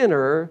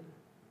sinner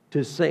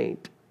to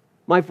saint.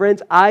 My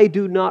friends, I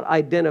do not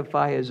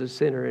identify as a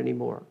sinner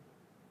anymore.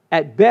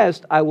 At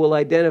best, I will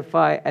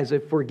identify as a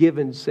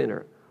forgiven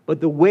sinner. But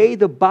the way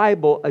the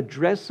Bible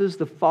addresses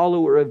the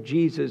follower of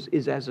Jesus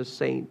is as a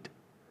saint.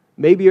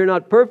 Maybe you're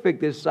not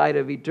perfect this side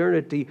of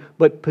eternity,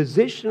 but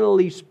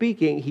positionally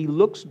speaking, He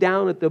looks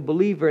down at the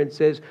believer and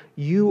says,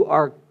 you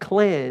are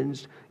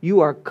cleansed, you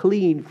are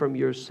clean from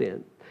your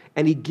sin.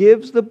 And He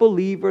gives the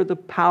believer the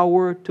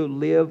power to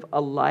live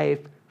a life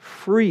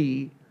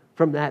free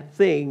from that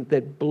thing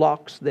that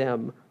blocks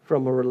them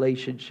from a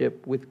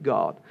relationship with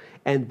God.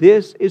 And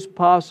this is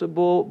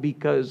possible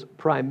because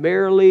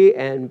primarily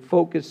and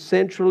focused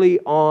centrally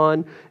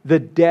on the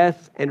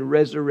death and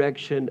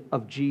resurrection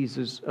of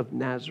Jesus of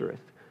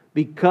Nazareth.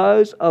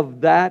 Because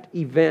of that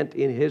event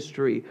in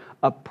history,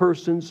 a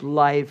person's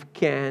life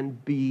can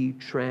be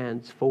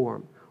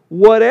transformed.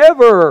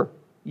 Whatever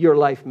your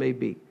life may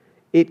be,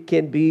 it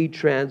can be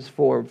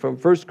transformed. From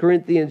 1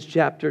 Corinthians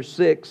chapter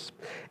 6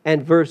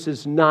 and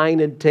verses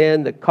 9 and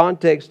 10, the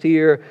context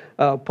here,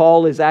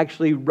 Paul is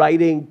actually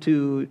writing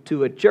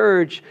to a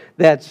church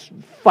that's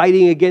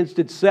fighting against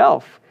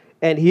itself.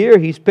 And here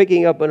he's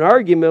picking up an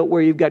argument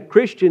where you've got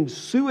Christians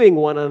suing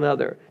one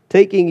another,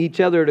 taking each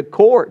other to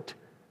court.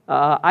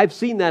 I've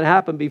seen that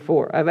happen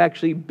before. I've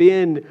actually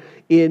been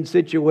in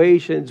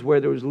situations where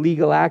there was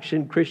legal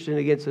action, Christian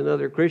against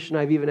another Christian.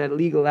 I've even had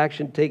legal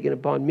action taken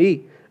upon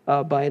me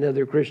by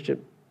another Christian,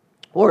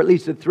 or at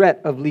least a threat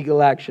of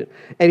legal action.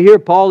 And here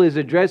Paul is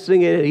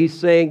addressing it, and he's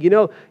saying,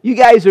 you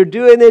guys are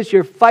doing this.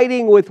 You're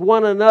fighting with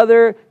one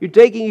another. You're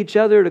taking each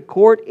other to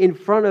court in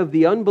front of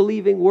the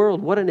unbelieving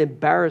world. What an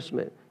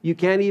embarrassment. You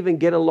can't even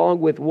get along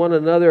with one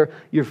another.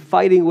 You're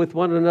fighting with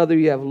one another.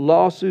 You have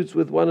lawsuits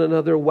with one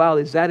another. Wow,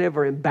 is that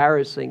ever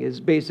embarrassing? Is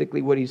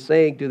basically what he's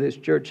saying to this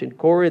church in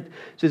Corinth.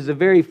 He says the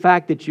very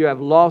fact that you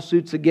have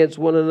lawsuits against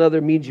one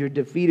another means you're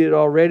defeated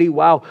already.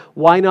 Wow,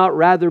 why not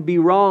rather be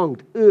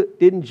wronged?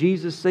 Didn't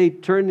Jesus say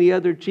turn the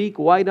other cheek?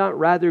 Why not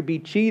rather be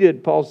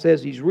cheated? Paul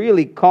says he's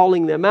really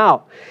calling them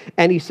out.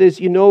 And he says,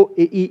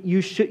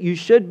 you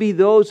should be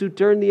those who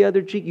turn the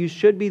other cheek. You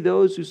should be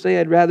those who say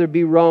I'd rather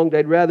be wronged.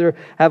 I'd rather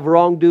have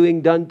wrongdoing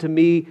done to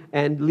me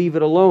and leave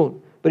it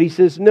alone. But he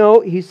says, no,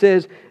 he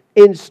says,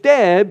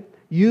 instead,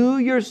 you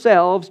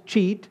yourselves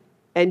cheat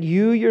and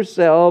you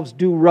yourselves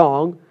do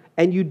wrong,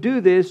 and you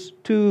do this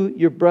to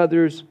your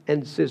brothers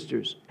and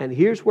sisters. And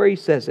here's where he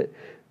says it.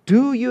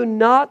 Do you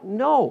not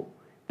know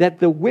that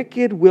the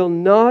wicked will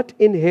not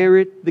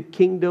inherit the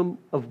kingdom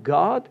of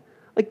God?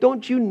 Like,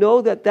 don't you know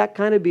that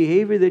kind of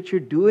behavior that you're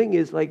doing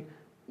is like,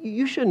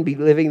 you shouldn't be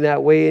living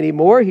that way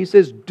anymore. He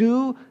says,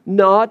 do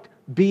not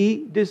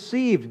be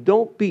deceived.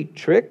 Don't be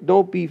tricked.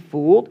 Don't be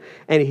fooled.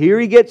 And here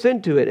he gets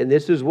into it. And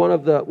this is one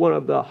of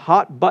the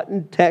hot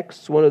button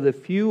texts, one of the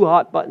few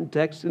hot button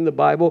texts in the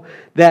Bible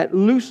that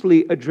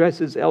loosely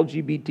addresses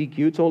LGBTQ.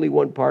 It's only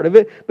one part of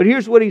it. But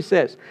here's what he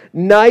says.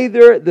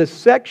 Neither the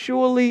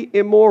sexually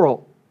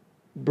immoral,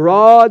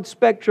 broad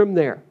spectrum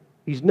there.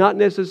 He's not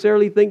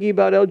necessarily thinking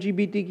about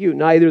LGBTQ.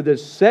 Neither the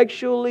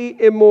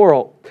sexually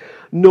immoral,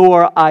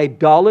 nor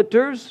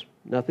idolaters,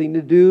 nothing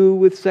to do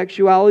with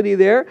sexuality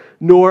there,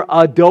 nor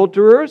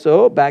adulterers,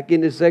 back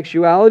into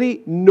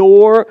sexuality,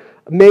 nor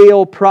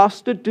male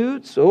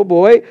prostitutes,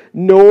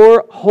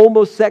 nor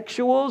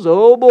homosexuals,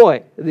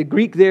 The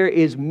Greek there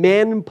is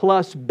men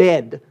plus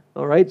bed.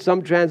 All right,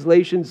 some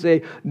translations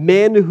say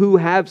men who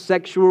have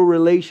sexual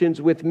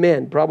relations with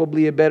men,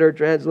 probably a better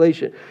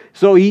translation.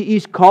 So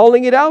he's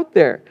calling it out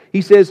there.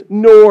 He says,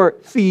 nor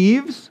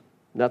thieves,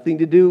 nothing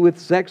to do with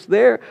sex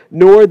there,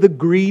 nor the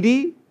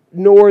greedy,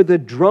 nor the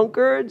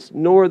drunkards,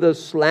 nor the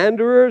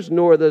slanderers,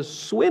 nor the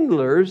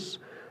swindlers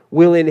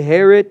will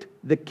inherit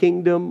the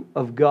kingdom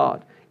of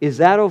God. Is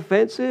that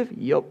offensive?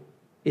 Yup.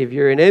 If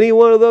you're in any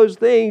one of those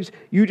things,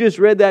 you just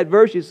read that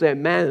verse, you say,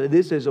 man,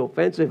 this is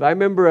offensive. I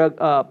remember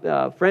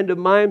a friend of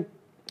mine,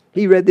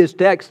 he read this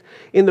text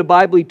in the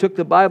Bible. He took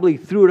the Bible, he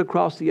threw it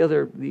across to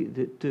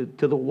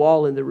the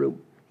wall in the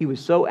room. He was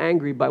so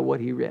angry by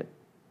what he read.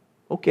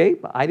 Okay,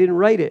 but I didn't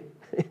write it.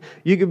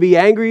 You can be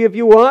angry if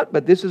you want,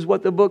 but this is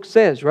what the book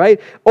says,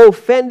 right?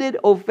 Offended.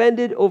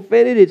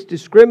 It's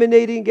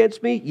discriminating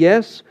against me,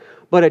 yes.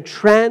 But a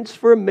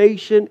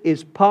transformation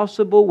is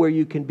possible where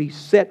you can be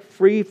set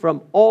free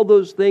from all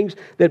those things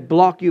that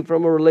block you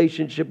from a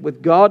relationship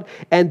with God.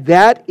 And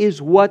that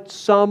is what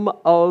some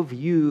of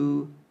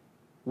you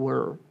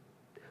were.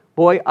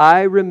 Boy,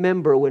 I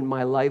remember when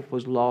my life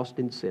was lost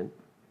in sin.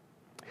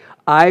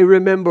 I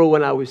remember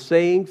when I was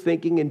saying,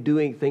 thinking, and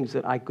doing things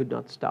that I could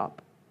not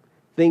stop.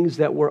 Things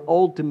that were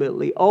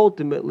ultimately,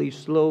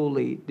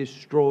 slowly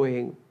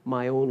destroying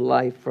my own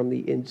life from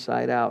the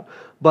inside out.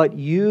 But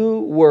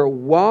you were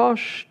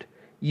washed,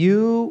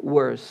 you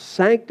were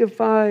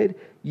sanctified,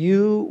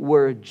 you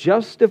were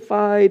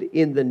justified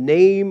in the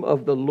name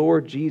of the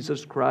Lord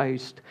Jesus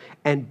Christ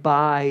and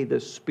by the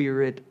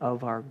Spirit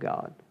of our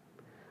God.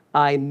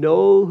 I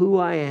know who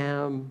I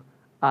am.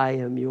 I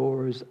am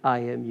yours. I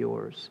am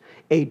yours.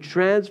 A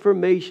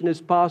transformation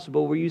is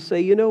possible where you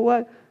say, you know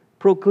what?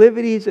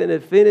 Proclivities and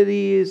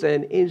affinities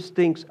and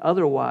instincts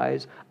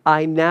otherwise,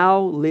 I now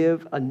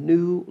live a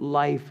new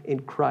life in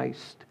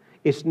Christ.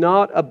 It's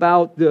not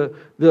about the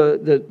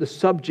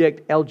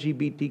subject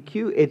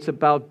LGBTQ. It's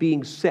about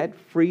being set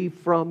free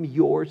from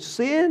your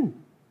sin.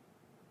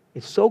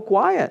 It's so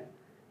quiet.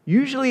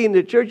 Usually in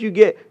the church you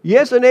get,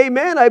 yes and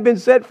amen, I've been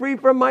set free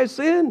from my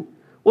sin.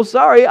 Well,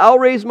 sorry, I'll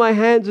raise my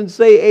hands and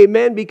say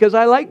amen because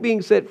I like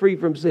being set free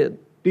from sin.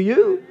 Do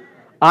you?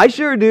 I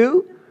sure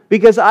do.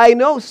 Because I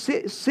know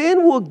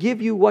sin will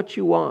give you what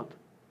you want,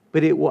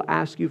 but it will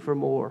ask you for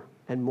more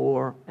and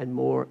more and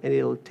more, and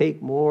it'll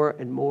take more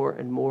and more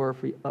and more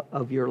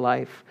of your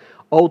life,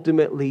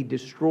 ultimately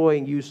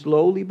destroying you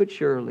slowly but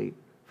surely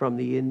from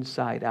the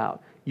inside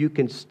out. You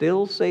can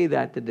still say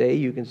that today.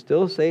 You can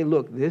still say,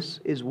 look, this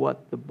is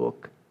what the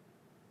book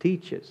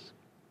teaches.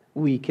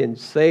 We can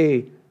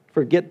say,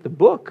 forget the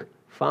book.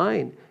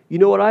 Fine. You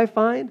know what I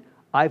find?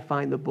 I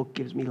find the book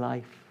gives me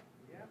life.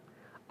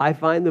 I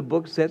find the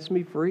book sets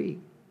me free.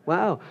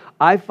 Wow.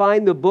 I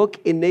find the book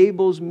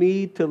enables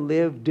me to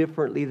live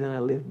differently than I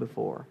lived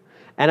before.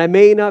 And I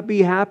may not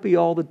be happy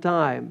all the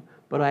time,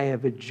 but I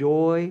have a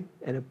joy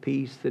and a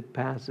peace that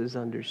passes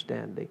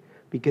understanding.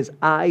 Because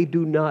I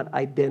do not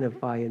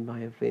identify in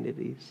my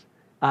affinities.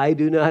 I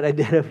do not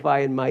identify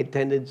in my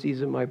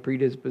tendencies and my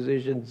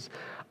predispositions.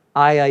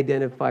 I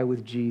identify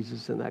with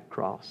Jesus and that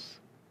cross.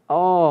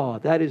 Oh,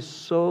 that is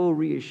so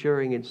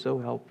reassuring and so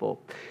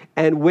helpful.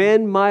 And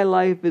when my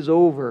life is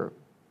over,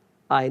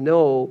 I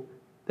know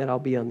that I'll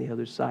be on the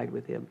other side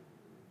with Him.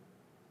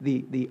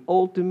 The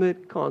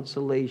ultimate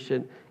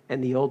consolation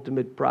and the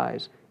ultimate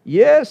prize.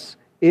 Yes,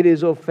 it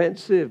is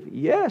offensive.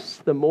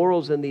 Yes, the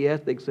morals and the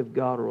ethics of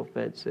God are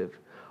offensive.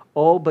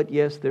 Oh, but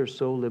yes, they're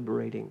so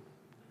liberating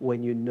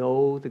when you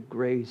know the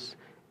grace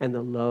and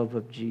the love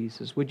of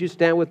Jesus. Would you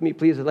stand with me,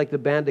 please? I'd like the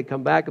band to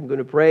come back. I'm going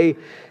to pray,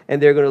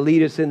 and they're going to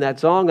lead us in that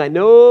song. I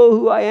know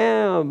who I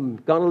am.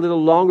 Gone a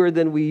little longer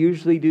than we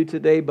usually do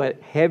today, but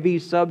heavy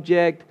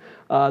subject.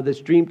 The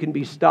stream can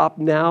be stopped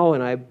now,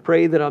 and I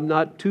pray that I'm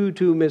not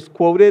too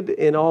misquoted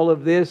in all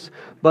of this,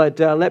 but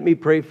let me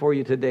pray for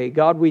you today.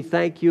 God, we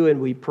thank you and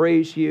we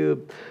praise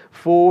you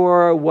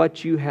for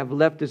what you have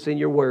left us in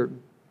your word.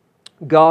 God,